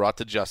 he was brought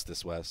to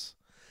justice, Wes.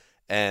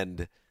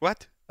 And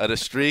what? At a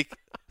streak,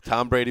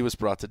 Tom Brady was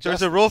brought to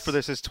justice. There's a rule for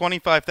this. It's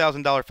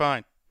 $25,000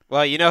 fine.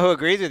 Well, you know who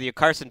agrees with you?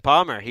 Carson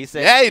Palmer. He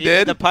said, yeah, he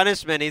did. The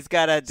punishment, he's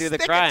got to do the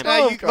crime.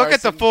 Look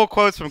at the full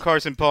quotes from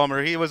Carson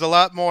Palmer. He was a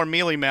lot more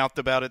mealy-mouthed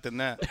about it than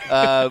that.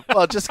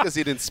 Well, just because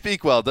he didn't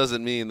speak well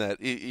doesn't mean that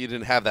you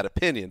didn't have that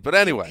opinion. But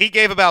anyway. He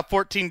gave about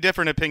 14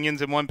 different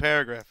opinions in one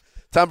paragraph.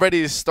 Tom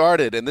Brady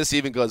started, and this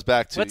even goes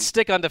back to... Let's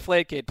stick on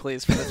Deflategate,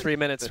 please, for the 3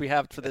 minutes we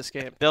have for this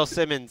game. Bill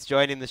Simmons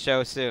joining the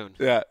show soon.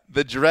 Yeah,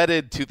 the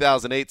dreaded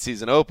 2008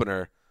 season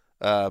opener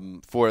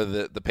for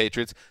the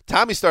Patriots.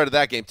 Tommy started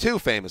that game, too,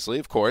 famously,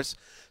 of course.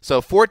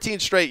 So 14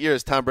 straight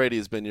years, Tom Brady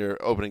has been your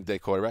opening day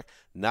quarterback.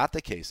 Not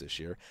the case this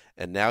year.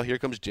 And now here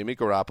comes Jimmy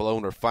Garoppolo,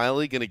 and we're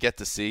finally going to get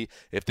to see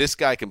if this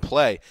guy can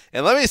play.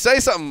 And let me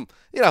say something.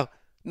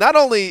 Not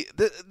only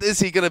is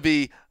he going to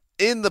be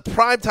in the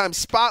primetime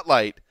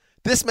spotlight,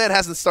 This man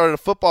hasn't started a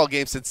football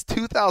game since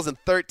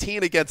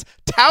 2013 against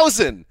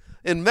Towson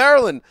in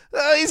Maryland.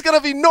 He's going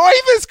to be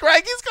nervous,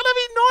 Greg. He's going to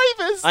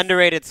be nervous.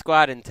 Underrated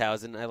squad in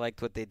Towson. I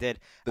liked what they did.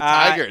 The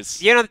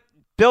Tigers.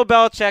 Bill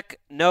Belichick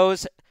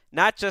knows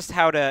not just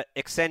how to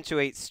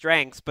accentuate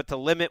strengths, but to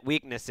limit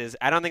weaknesses.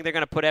 I don't think they're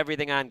going to put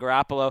everything on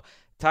Garoppolo.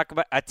 Talk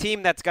about a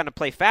team that's going to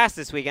play fast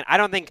this weekend. I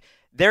don't think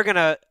they're going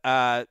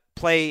to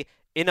play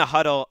in a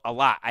huddle a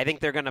lot. I think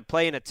they're going to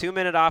play in a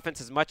 2-minute offense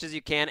as much as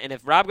you can. And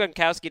if Rob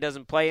Gronkowski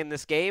doesn't play in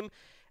this game,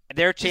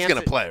 their chance. He's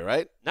going to play,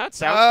 right? No, it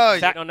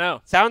sounds. I don't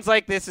know. Sounds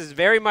like this is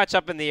very much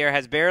up in the air.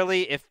 Has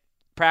barely, if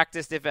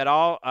practiced, if at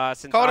all,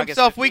 since called August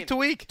himself 15th. week to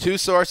week. 2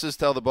 sources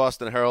tell the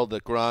Boston Herald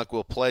that Gronk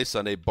will play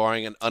Sunday,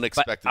 barring an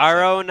unexpected. But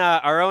our own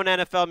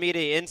NFL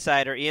media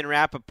insider Ian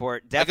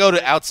Rappaport. I go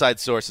to outside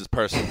sources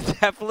personally.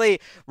 Definitely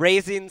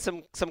raising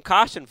some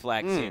caution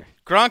flags here.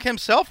 Gronk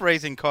himself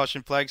raising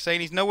caution flags,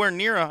 saying he's nowhere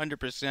near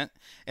 100%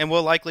 and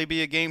will likely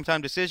be a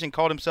game-time decision,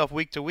 called himself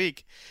week to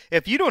week.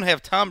 If you don't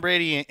have Tom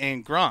Brady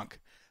and Gronk,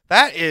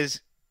 that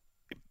is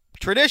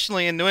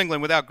traditionally in New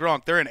England without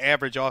Gronk, they're an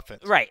average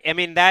offense. Right. I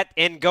mean, that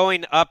and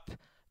going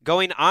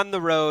on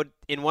the road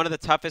in one of the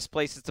toughest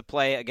places to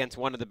play against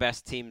one of the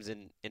best teams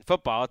in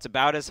football, it's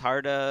about as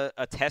hard a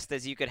test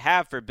as you could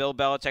have for Bill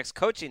Belichick's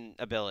coaching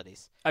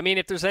abilities. I mean,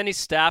 if there's any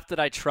staff that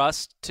I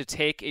trust to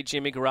take a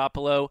Jimmy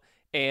Garoppolo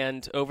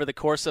and over the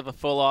course of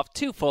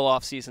 2 full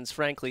off seasons,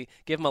 frankly,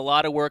 give him a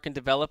lot of work and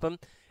develop him,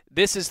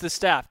 this is the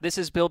staff. This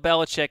is Bill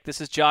Belichick. This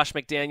is Josh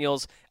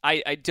McDaniels.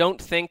 I don't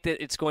think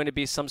that it's going to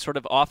be some sort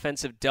of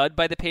offensive dud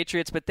by the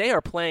Patriots, but they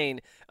are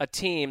playing a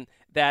team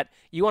that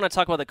you want to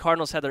talk about. The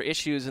Cardinals had their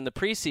issues in the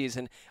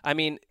preseason. I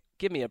mean,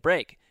 give me a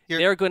break.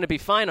 They're going to be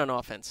fine on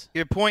offense.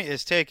 Your point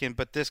is taken,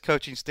 but this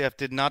coaching staff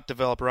did not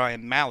develop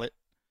Ryan Mallett.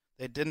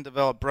 They didn't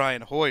develop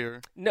Brian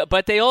Hoyer. No,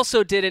 but they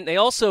also didn't. They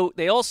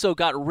also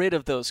got rid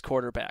of those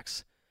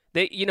quarterbacks.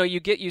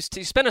 You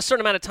spend a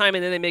certain amount of time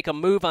and then they make a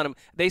move on him.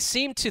 They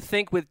seem to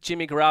think with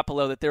Jimmy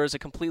Garoppolo that there is a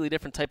completely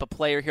different type of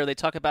player here. They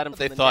talk about him.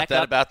 They from the thought neck that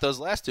up. about those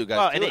last 2 guys.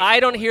 Well, and I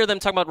don't hear them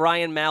talking about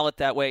Ryan Mallett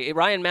that way.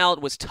 Ryan Mallett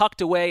was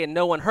tucked away and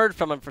no one heard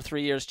from him for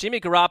 3 years. Jimmy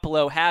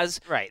Garoppolo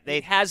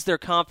has their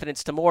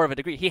confidence to more of a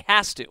degree. He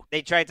has to.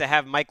 They tried to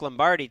have Mike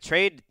Lombardi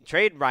trade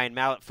Ryan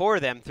Mallett for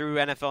them through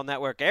NFL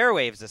Network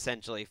airwaves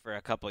essentially for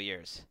a couple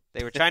years.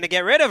 They were trying to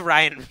get rid of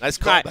Ryan. Nice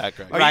callback,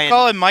 Greg. Are you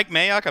calling Mike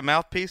Mayock a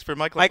mouthpiece for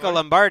Mike Lombardi? Michael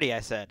Lombardi,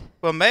 I said.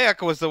 Well,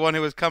 Mayock was the one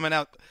who was coming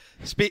out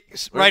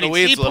writing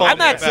I'm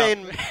not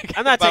saying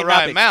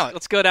Ryan Mallett.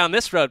 Let's go down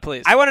this road,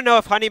 please. I want to know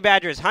if Honey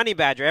Badger is Honey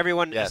Badger.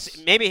 Everyone, yes.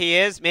 Maybe he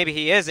is, maybe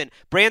he isn't.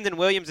 Brandon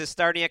Williams is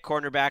starting at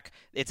cornerback.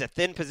 It's a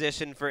thin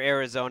position for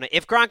Arizona.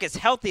 If Gronk is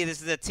healthy,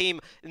 this is a team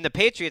in the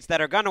Patriots that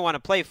are going to want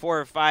to play 4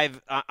 or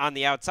 5 on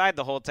the outside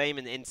the whole time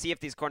and see if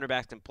these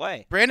cornerbacks can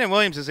play. Brandon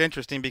Williams is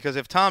interesting because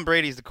if Tom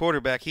Brady's the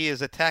quarterback, he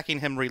is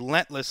attacking him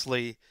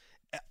relentlessly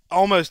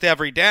almost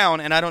every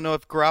down, and I don't know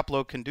if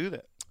Garoppolo can do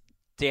that.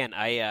 Dan,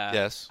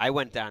 yes. I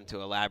went down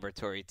to a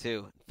laboratory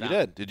too. You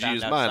did? Did you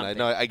use mine? Something. I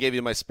know. I gave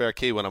you my spare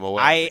key when I'm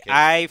away.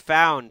 I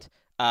found.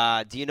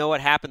 Do you know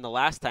what happened the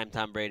last time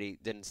Tom Brady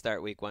didn't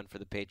start Week 1 for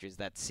the Patriots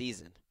that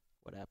season?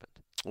 What happened?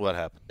 What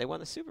happened? They won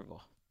the Super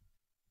Bowl.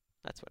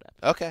 That's what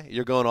happened. Okay,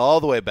 you're going all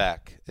the way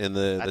back in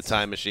the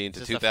time machine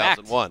to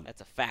 2001.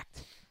 That's a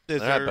fact.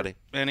 Is there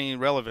any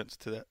relevance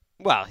to that?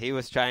 Well, he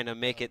was trying to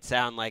make it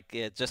sound like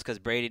just because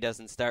Brady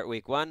doesn't start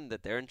Week 1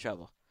 that they're in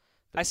trouble.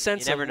 But I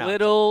sense a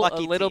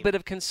little bit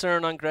of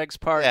concern on Greg's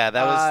part. Yeah,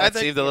 that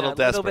seemed a little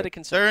desperate. A little bit of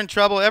concern. They're in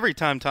trouble every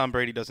time Tom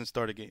Brady doesn't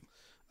start a game.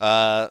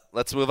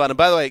 Let's move on. And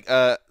by the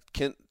way,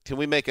 can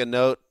we make a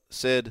note,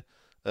 Sid?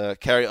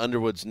 Carrie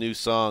Underwood's new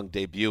song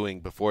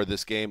debuting before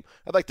this game.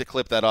 I'd like to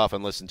clip that off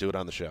and listen to it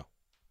on the show.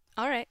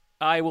 All right.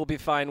 I will be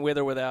fine with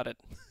or without it.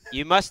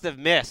 You must have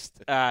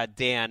missed,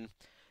 Dan,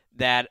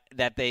 that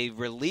they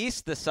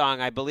released the song,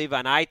 I believe,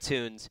 on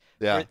iTunes.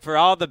 Yeah. For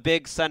all the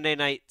big Sunday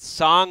night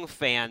song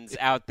fans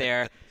out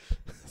there.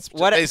 It's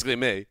basically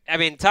me. I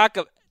mean,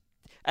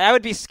 I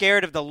would be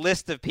scared of the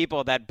list of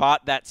people that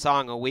bought that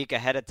song a week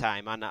ahead of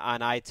time on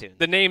iTunes.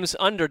 The name's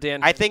under Dan.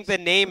 I think the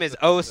name is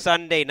Oh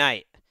Sunday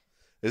Night.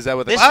 Is that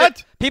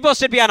what? People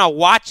should be on a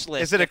watch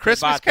list. Is it a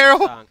Christmas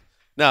Carol?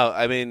 No,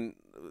 I mean,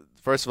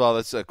 first of all,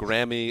 that's a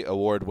Grammy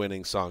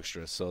award-winning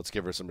songstress, so let's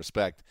give her some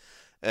respect.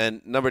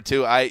 And number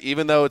 2,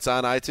 even though it's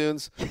on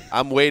iTunes,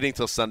 I'm waiting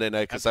till Sunday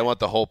night because I want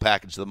the whole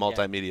package, the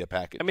multimedia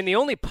package. I mean, the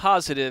only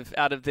positive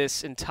out of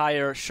this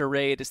entire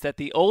charade is that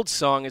the old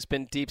song has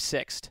been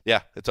deep-sixed.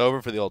 Yeah, it's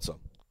over for the old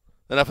song.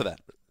 Enough of that.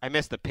 I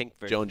missed the pink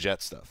version. Joan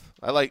Jett stuff.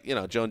 I like,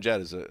 Joan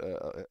Jett is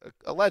a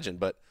legend,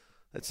 but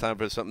it's time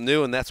for something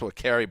new, and that's what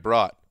Carrie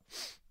brought.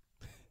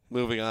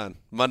 Moving on.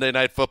 Monday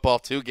Night Football,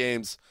 2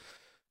 games.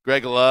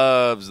 Greg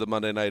loves the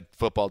Monday Night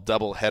Football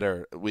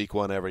doubleheader Week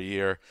 1 every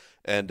year.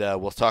 And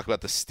we'll talk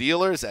about the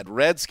Steelers at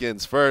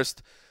Redskins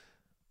first.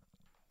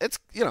 It's,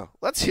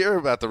 let's hear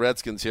about the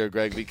Redskins here,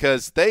 Greg,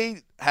 because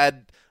they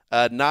had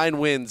 9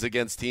 wins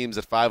against teams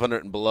at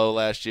 500 and below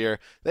last year.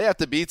 They have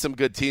to beat some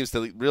good teams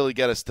to really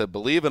get us to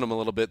believe in them a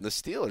little bit, and the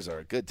Steelers are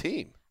a good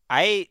team.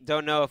 I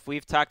don't know if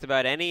we've talked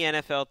about any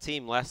NFL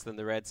team less than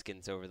the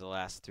Redskins over the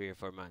last 3 or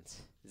 4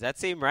 months. Does that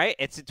seem right?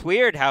 It's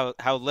weird how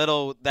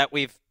little that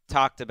we've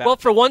talked about. Well,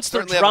 for once,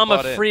 they're Certainly haven't bought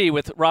in. drama-free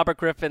with Robert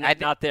Griffin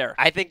not there.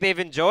 I think they've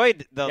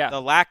enjoyed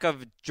the lack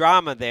of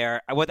drama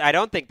there. What I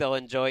don't think they'll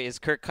enjoy is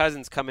Kirk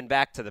Cousins coming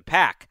back to the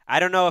pack. I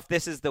don't know if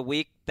this is the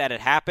week that it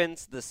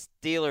happens. The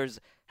Steelers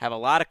have a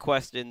lot of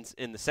questions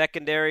in the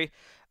secondary.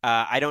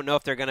 I don't know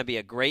if they're going to be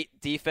a great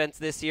defense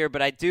this year,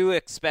 but I do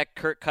expect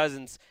Kirk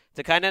Cousins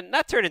to kind of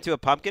not turn into a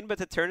pumpkin, but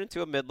to turn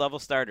into a mid-level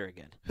starter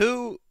again.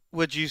 Who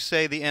would you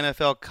say the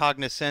NFL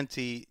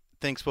cognoscenti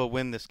thinks will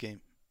win this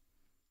game?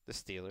 The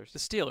Steelers. The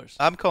Steelers.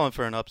 I'm calling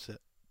for an upset.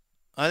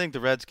 I think the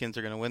Redskins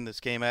are going to win this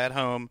game at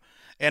home.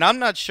 And I'm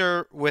not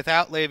sure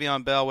without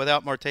Le'Veon Bell,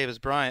 without Martavis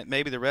Bryant,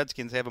 maybe the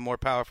Redskins have a more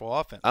powerful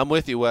offense. I'm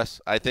with you,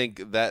 Wes. I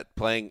think that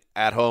playing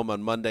at home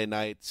on Monday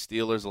night,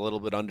 Steelers a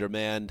little bit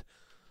undermanned.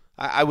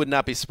 I would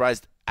not be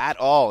surprised at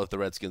all if the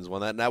Redskins won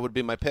that, and that would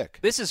be my pick.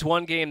 This is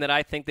one game that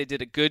I think they did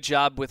a good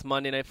job with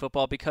Monday Night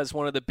Football because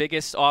one of the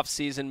biggest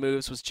offseason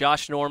moves was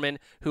Josh Norman,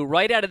 who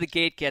right out of the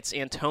gate gets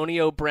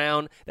Antonio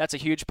Brown. That's a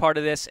huge part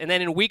of this. And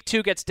then in Week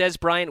 2 gets Dez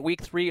Bryant,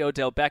 Week 3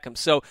 Odell Beckham.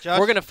 So we're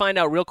going to find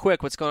out real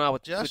quick what's going on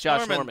with Josh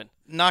Norman.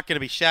 Not going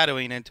to be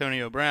shadowing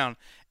Antonio Brown.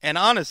 And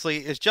honestly,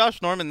 is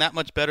Josh Norman that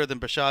much better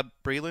than Bashaud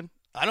Breeland?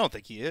 I don't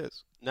think he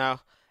is. No.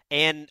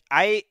 And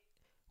I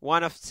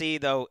want to see,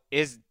 though,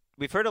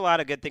 we've heard a lot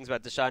of good things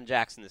about Deshaun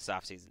Jackson this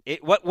offseason.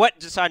 What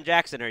Deshaun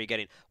Jackson are you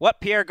getting? What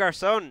Pierre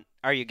Garçon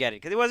are you getting?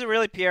 Because it wasn't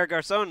really Pierre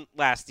Garçon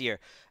last year.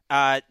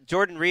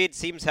 Jordan Reed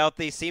seems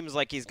healthy, seems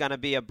like he's going to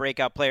be a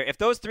breakout player. If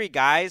those three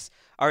guys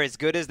are as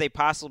good as they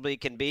possibly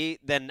can be,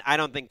 then I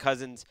don't think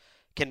Cousins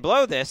can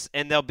blow this,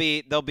 and they'll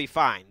be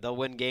fine. They'll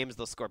win games.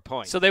 They'll score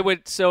points.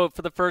 So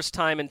for the first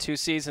time in 2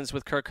 seasons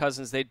with Kirk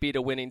Cousins, they'd beat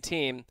a winning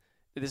team.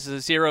 This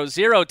is a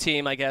 0-0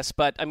 team, I guess,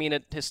 but I mean,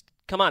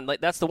 come on,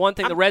 that's the one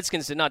thing the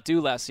Redskins did not do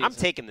last season. I'm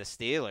taking the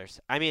Steelers.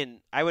 I mean,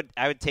 I would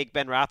take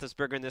Ben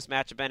Roethlisberger in this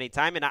matchup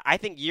anytime, and I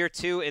think year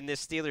 2 in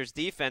this Steelers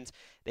defense,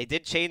 they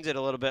did change it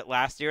a little bit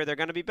last year. They're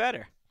going to be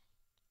better.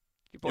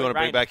 You want to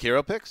bring back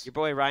hero picks? Your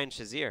boy Ryan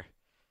Shazier.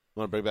 You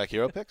want to bring back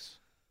hero picks?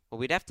 Well,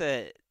 we'd have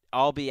to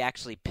all be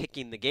actually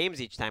picking the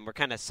games each time. We're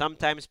kind of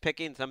sometimes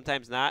picking,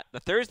 sometimes not. The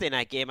Thursday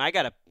night game, I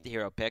got a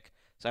hero pick.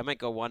 So I might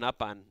go one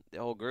up on the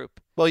whole group.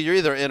 Well, you're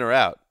either in or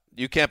out.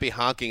 You can't be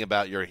honking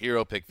about your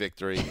hero pick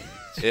victory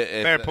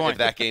if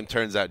that game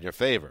turns out in your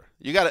favor.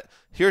 You got it.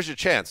 Here's your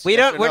chance. We're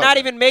not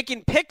even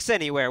making picks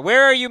anywhere.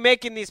 Where are you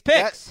making these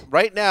picks?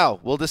 Right now,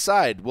 we'll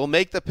decide. We'll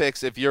make the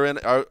picks if you're in.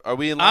 Are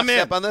we in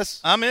lockstep on this?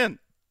 I'm in.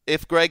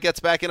 If Greg gets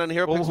back in on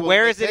hero picks,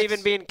 where is it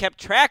even being kept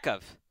track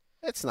of?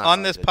 It's not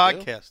on this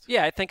podcast.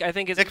 Yeah, I think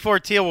it's Nick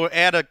Fortier will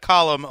add a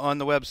column on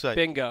the website.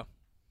 Bingo.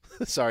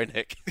 Sorry,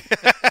 Nick.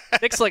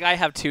 Nick's like, I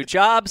have 2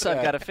 jobs.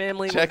 I've got a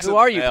family. Who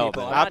are you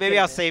people? Maybe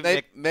I'll save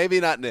Nick. Maybe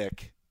not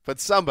Nick, but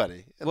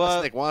somebody.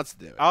 Unless Nick wants to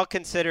do it. I'll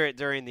consider it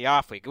during the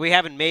off week. We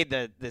haven't made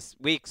this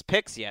week's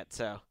picks yet,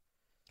 so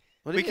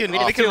we can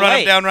run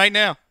them down right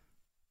now.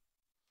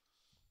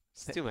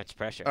 It's too much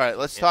pressure. All right,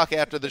 let's talk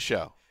after the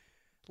show.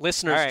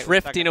 Listeners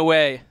drifting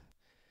away.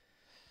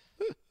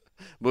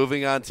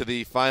 Moving on to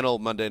the final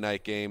Monday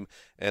night game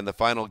and the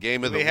final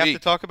game of the week. We have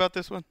to talk about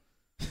this one?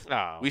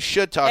 Oh. We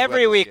should talk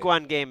every about week game.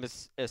 One game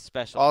is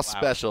special. All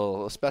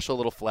flower. special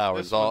little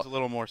flowers. This one's a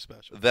little more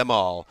special. Them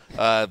all.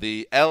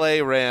 The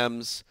L.A.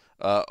 Rams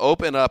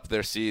open up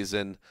their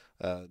season,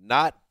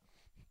 not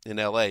in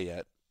L.A.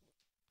 yet.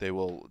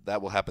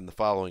 That will happen the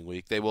following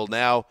week. They will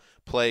now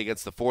play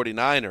against the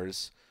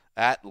 49ers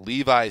at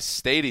Levi's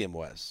Stadium,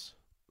 Wes,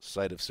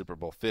 site of Super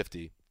Bowl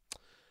 50.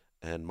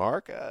 And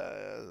Mark,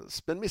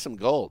 spin me some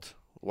gold.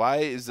 Why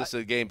is this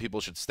a game people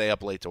should stay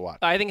up late to watch?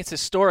 I think it's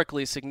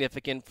historically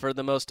significant for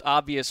the most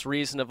obvious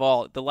reason of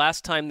all. The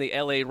last time the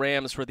L.A.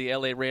 Rams were the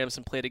L.A. Rams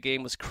and played a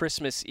game was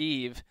Christmas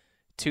Eve,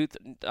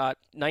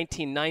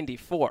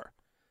 1994,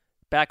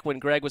 back when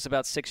Greg was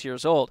about 6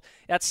 years old.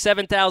 That's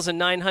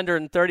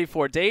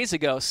 7,934 days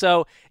ago.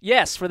 So,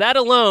 yes, for that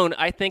alone,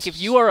 I think if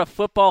you are a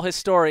football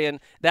historian,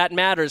 that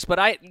matters.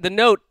 But the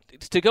note,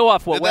 to go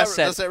off what Wes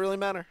said. Does that really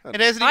matter? It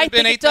hasn't even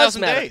been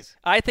 8,000 days.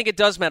 I think it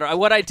does matter.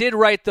 What I did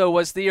write, though,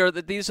 was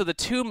these are the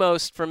two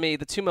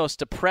most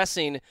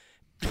depressing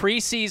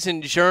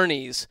preseason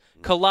journeys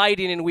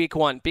colliding in Week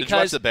 1. Because did you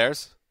watch the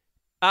Bears?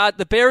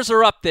 The Bears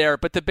are up there,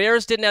 but the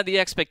Bears didn't have the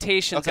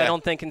expectations, okay. I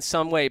don't think, in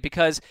some way.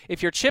 Because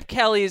if you're Chip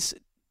Kelly's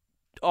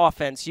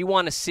offense, you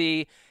want to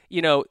see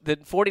the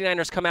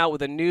 49ers come out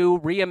with a new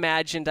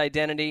reimagined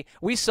identity.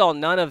 We saw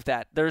none of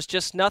that. There's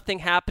just nothing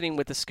happening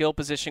with the skill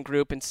position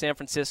group in San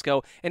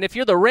Francisco. And if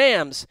you're the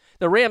Rams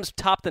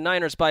topped the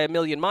Niners by a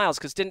million miles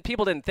because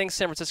people didn't think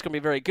San Francisco would be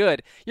very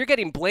good. You're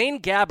getting Blaine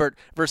Gabbert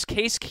versus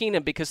Case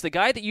Keenum because the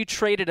guy that you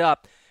traded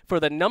up for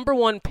the number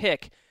 1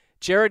 pick,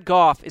 Jared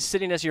Goff, is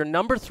sitting as your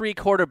number 3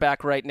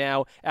 quarterback right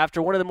now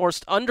after one of the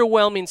most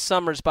underwhelming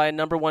summers by a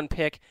number 1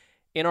 pick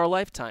in our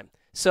lifetime.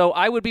 So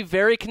I would be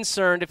very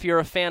concerned if you're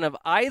a fan of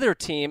either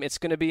team. It's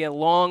going to be a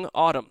long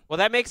autumn. Well,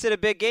 that makes it a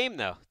big game,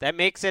 though. That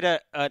makes it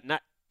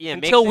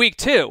until Week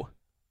 2.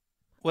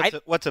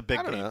 What's a big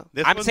I don't game? know.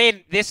 I'm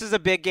saying this is a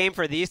big game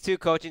for these two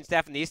coaching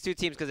staff and these two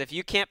teams because if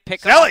you can't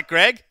pick Sell off, it,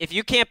 Greg. If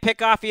you can't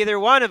pick off either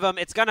one of them,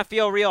 it's going to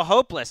feel real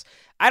hopeless.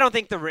 I don't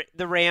think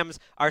the Rams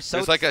are so.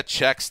 There's like a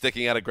check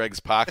sticking out of Greg's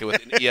pocket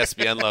with an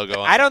ESPN logo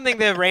on it. I don't think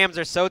the Rams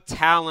are so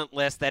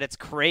talentless that it's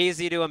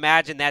crazy to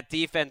imagine that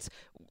defense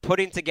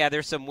putting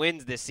together some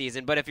wins this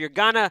season. But if you're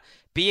going to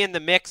be in the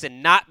mix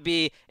and not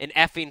be an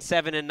effing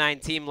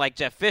 7-9 team like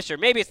Jeff Fisher,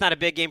 maybe it's not a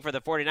big game for the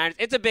 49ers.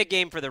 It's a big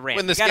game for the Rams.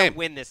 Win this you got to game.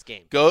 win this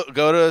game. Go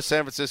to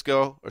San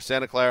Francisco or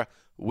Santa Clara,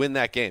 win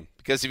that game.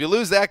 Because if you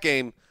lose that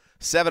game,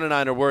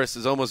 7-9 or worse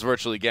is almost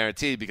virtually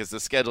guaranteed because the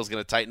schedule's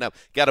going to tighten up.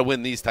 Got to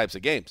win these types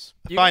of games.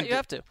 You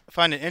have to. I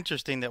find it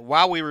interesting that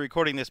while we were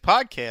recording this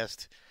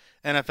podcast,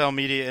 NFL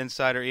media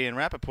insider Ian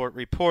Rappaport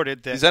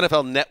reported that These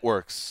NFL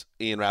Network's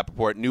Ian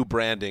Rappaport, new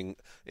branding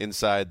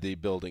inside the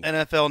building.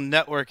 NFL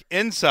Network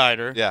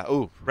insider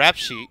Rap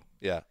Sheet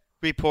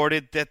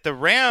reported that the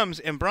Rams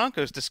and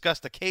Broncos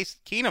discussed the Case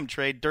Keenum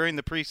trade during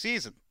the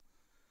preseason.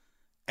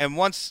 And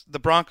once the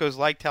Broncos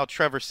liked how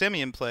Trevor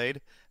Siemian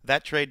played,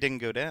 that trade didn't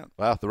go down.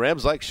 Wow, the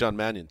Rams like Sean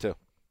Mannion, too.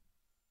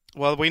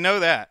 Well, we know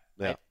that.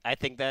 Yeah. I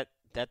think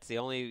that's the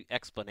only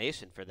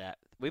explanation for that.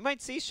 We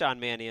might see Sean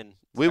Mannion.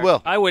 We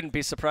will. I wouldn't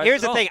be surprised.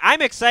 Here's at the all. thing.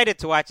 I'm excited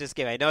to watch this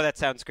game. I know that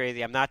sounds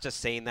crazy. I'm not just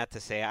saying that to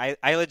say it.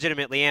 I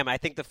legitimately am. I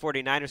think the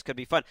 49ers could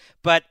be fun.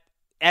 But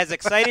as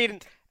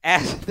exciting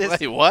as this.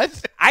 Wait,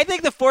 what? I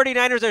think the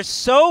 49ers are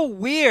so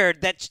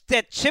weird that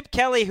Chip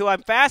Kelly, who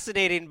I'm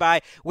fascinated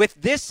by, with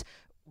this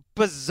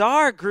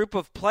bizarre group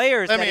of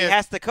players that he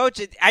has to coach.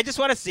 I just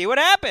want to see what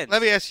happens.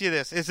 Let me ask you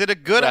this. Is it a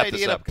good Wrap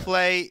idea this up, to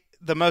play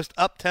the most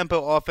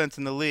up-tempo offense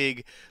in the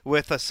league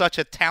with such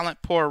a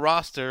talent-poor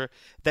roster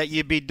that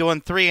you'd be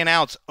doing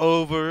 3-and-outs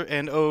over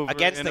and over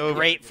against and the over?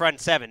 great front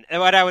seven? And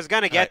what I was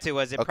going to get to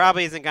was it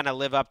probably isn't going to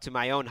live up to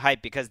my own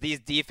hype because these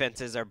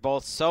defenses are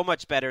both so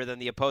much better than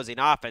the opposing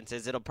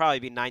offenses. It'll probably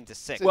be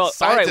 9-6. Well,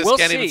 Scientists we'll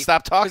can't see. even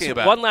stop talking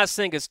about One it. last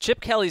thing is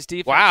Chip Kelly's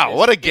defense. Wow,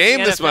 what a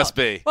game this NFL. must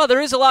be. Well,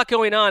 there is a lot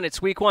going on.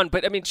 It's week one.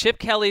 But, I mean, Chip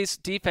Kelly's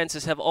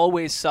defenses have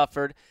always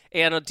suffered,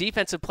 and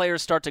defensive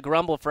players start to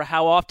grumble for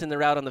how often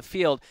they're out on the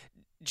field.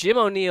 Jim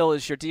O'Neill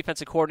is your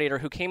defensive coordinator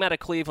who came out of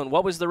Cleveland.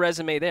 What was the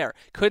resume there?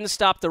 Couldn't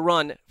stop the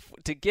run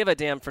to give a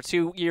damn for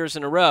 2 years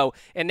in a row.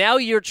 And now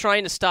you're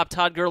trying to stop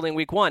Todd Gurley in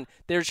week one.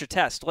 There's your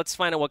test. Let's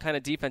find out what kind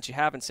of defense you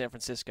have in San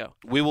Francisco.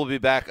 We will be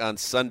back on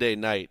Sunday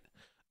night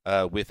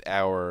with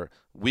our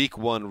week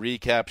one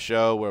recap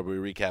show where we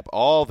recap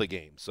all the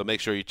games. So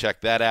make sure you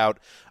check that out.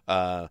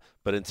 But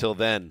until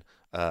then,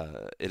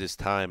 it is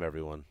time,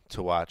 everyone,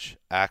 to watch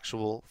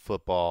actual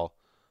football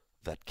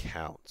that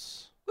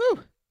counts.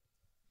 Woo!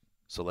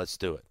 So let's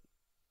do it.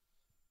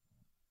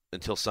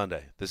 Until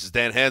Sunday, this is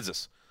Dan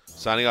Hansis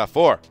signing off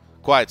for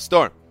Quiet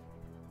Storm.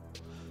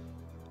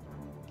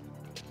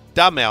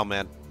 Da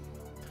Mailman.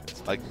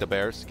 Like the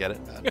Bears, get it?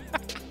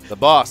 The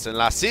boss and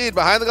La Cid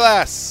behind the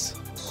glass.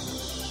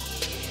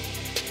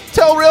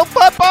 Tell real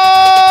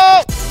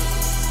football!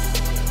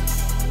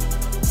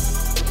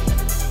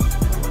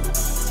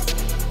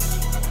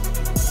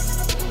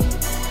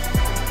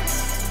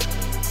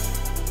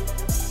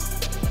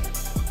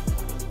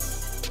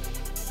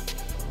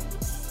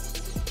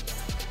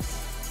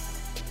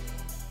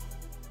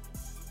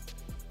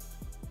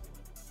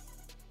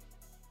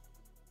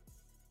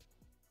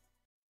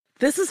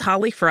 This is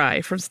Holly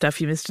Fry from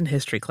Stuff You Missed in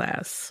History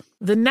Class.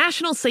 The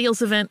national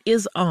sales event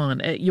is on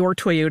at your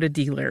Toyota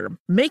dealer,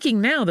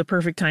 making now the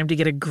perfect time to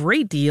get a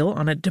great deal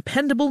on a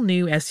dependable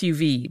new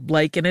SUV,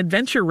 like an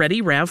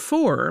adventure-ready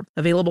RAV4.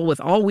 Available with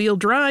all-wheel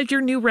drive,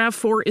 your new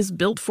RAV4 is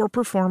built for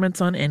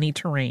performance on any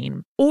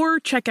terrain. Or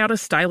check out a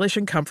stylish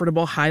and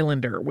comfortable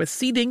Highlander with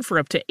seating for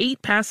up to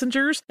 8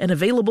 passengers and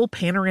available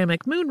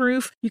panoramic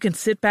moonroof. You can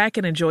sit back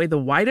and enjoy the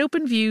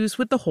wide-open views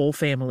with the whole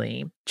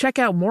family. Check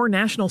out more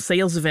national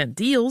sales event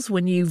deals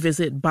when you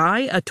visit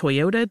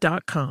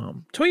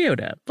buyatoyota.com.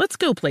 Toyota, let's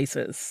go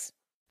places.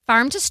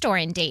 Farm to store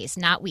in days,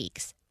 not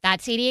weeks.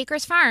 That's 80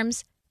 Acres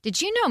Farms.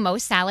 Did you know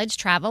most salads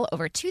travel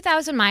over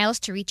 2,000 miles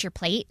to reach your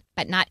plate?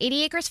 But not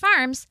 80 Acres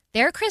Farms.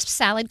 Their crisp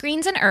salad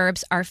greens and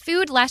herbs are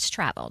food less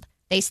traveled.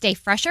 They stay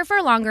fresher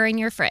for longer in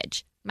your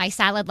fridge. My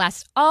salad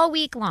lasts all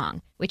week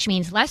long, which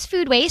means less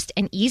food waste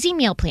and easy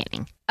meal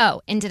planning.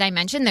 Oh, and did I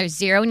mention there's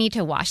zero need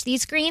to wash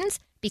these greens?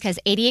 Because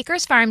 80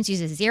 Acres Farms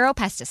uses 0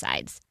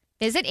 pesticides.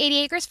 Visit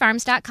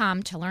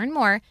 80acresfarms.com to learn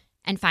more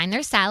and find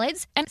their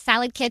salads and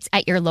salad kits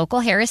at your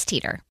local Harris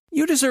Teeter.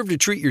 You deserve to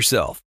treat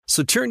yourself,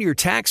 so turn your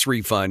tax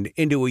refund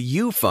into a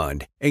U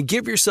fund and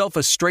give yourself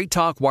a Straight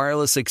Talk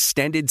Wireless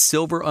Extended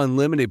Silver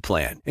Unlimited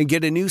plan and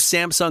get a new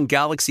Samsung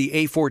Galaxy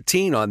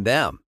A14 on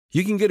them.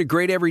 You can get a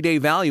great everyday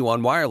value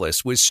on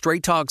wireless with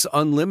Straight Talk's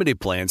Unlimited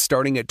plan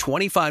starting at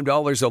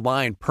 $25 a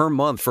line per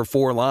month for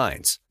 4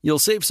 lines. You'll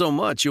save so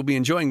much you'll be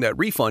enjoying that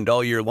refund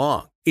all year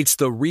long. It's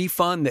the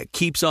refund that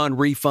keeps on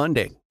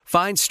refunding.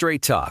 Find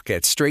Straight Talk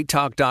at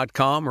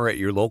straighttalk.com or at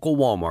your local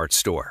Walmart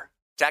store.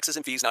 Taxes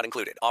and fees not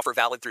included. Offer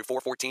valid through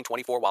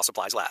 4/14/24 while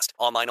supplies last.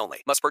 Online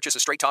only. Must purchase a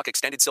Straight Talk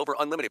Extended Silver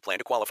Unlimited plan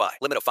to qualify.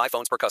 Limit of 5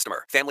 phones per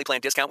customer. Family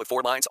plan discount with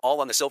 4 lines,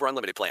 all on the Silver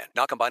Unlimited plan.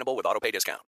 Not combinable with auto pay discount.